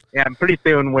 So, yeah, pretty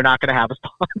soon we're not going to have a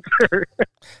sponsor.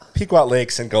 Pequot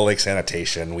Lakes and Go Lake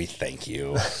Sanitation, we thank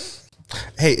you.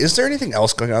 Hey, is there anything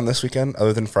else going on this weekend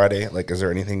other than Friday? Like, is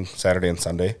there anything Saturday and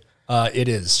Sunday? It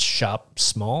is shop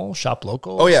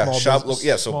local. Oh yeah, shop local.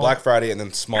 Yeah, so Black Friday and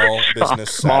then small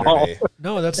business Saturday.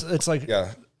 No, it's like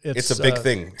it's a big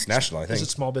thing. It's national, I think. Is it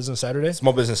Small Business Saturday?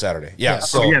 Small Business Saturday. Yeah.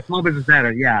 So Small Business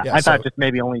Saturday. Yeah. I thought just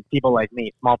maybe only people like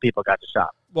me, small people, got to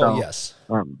shop. Well, yes.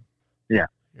 Yeah.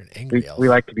 You're an angry elf. We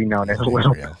like to be known as a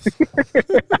little.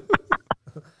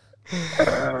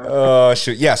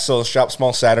 Shoot. Yeah, so Shop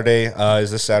Small Saturday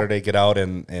is this Saturday. Get out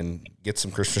and get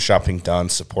some Christmas shopping done.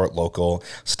 Support local.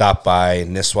 Stop by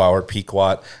Nisswa or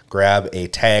Pequot. Grab a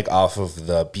tag off of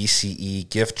the BCE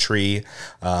gift tree,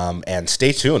 and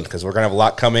stay tuned because we're gonna have a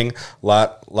lot coming,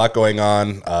 lot going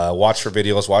on. Watch for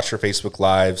videos, watch for Facebook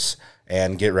Lives,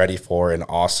 and get ready for an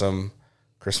awesome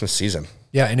Christmas season.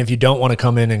 Yeah, and if you don't want to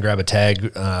come in and grab a tag,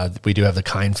 we do have the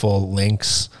Kindful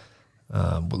links.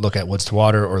 Look at Woods to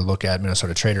Water or look at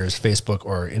Minnesota Traders Facebook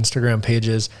or Instagram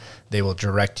pages. They will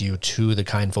direct you to the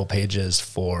Kindful pages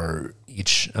for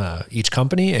each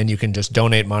company, and you can just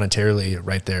donate monetarily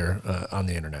right there on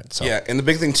the internet. So yeah, and the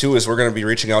big thing too is we're going to be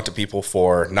reaching out to people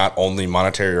for not only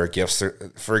monetary or gifts.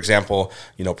 For example,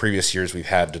 previous years we've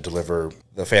had to deliver,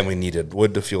 the family needed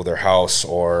wood to fuel their house,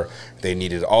 or they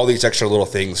needed all these extra little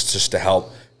things just to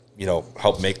help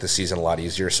make the season a lot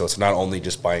easier. So it's not only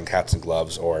just buying hats and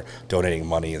gloves or donating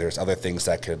money. There's other things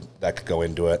that could go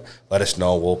into it. Let us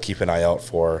know. We'll keep an eye out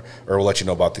for, or we'll let you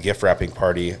know about the gift wrapping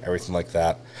party, everything like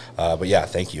that. But yeah,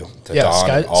 thank you to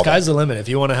Don. Sky's the limit. If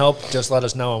you want to help, just let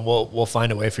us know and we'll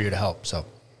find a way for you to help. So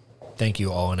thank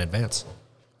you all in advance.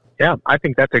 Yeah, I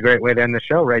think that's a great way to end the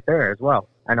show right there as well.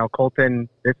 I know, Colton,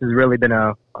 this has really been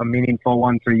a meaningful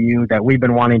one for you that we've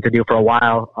been wanting to do for a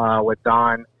while with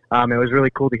Don. It was really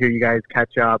cool to hear you guys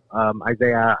catch up.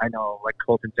 Isaiah, I know, like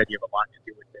Colton said, you have a lot to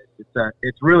do with this.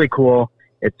 It's really cool.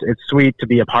 It's sweet to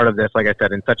be a part of this, like I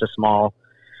said, in such a small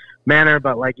manner.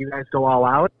 But like you guys go all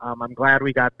out. I'm glad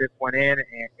we got this one in,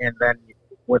 and then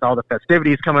with all the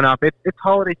festivities coming up, it's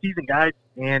holiday season, guys,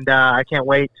 and I can't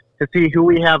wait to see who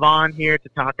we have on here to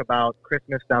talk about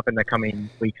Christmas stuff in the coming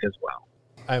weeks as well.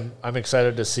 I'm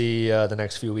excited to see the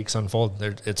next few weeks unfold.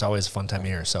 It's always a fun time of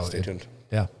year. So stay tuned.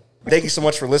 Yeah. Thank you so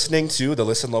much for listening to the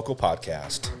Listen Local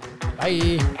podcast.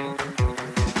 Bye.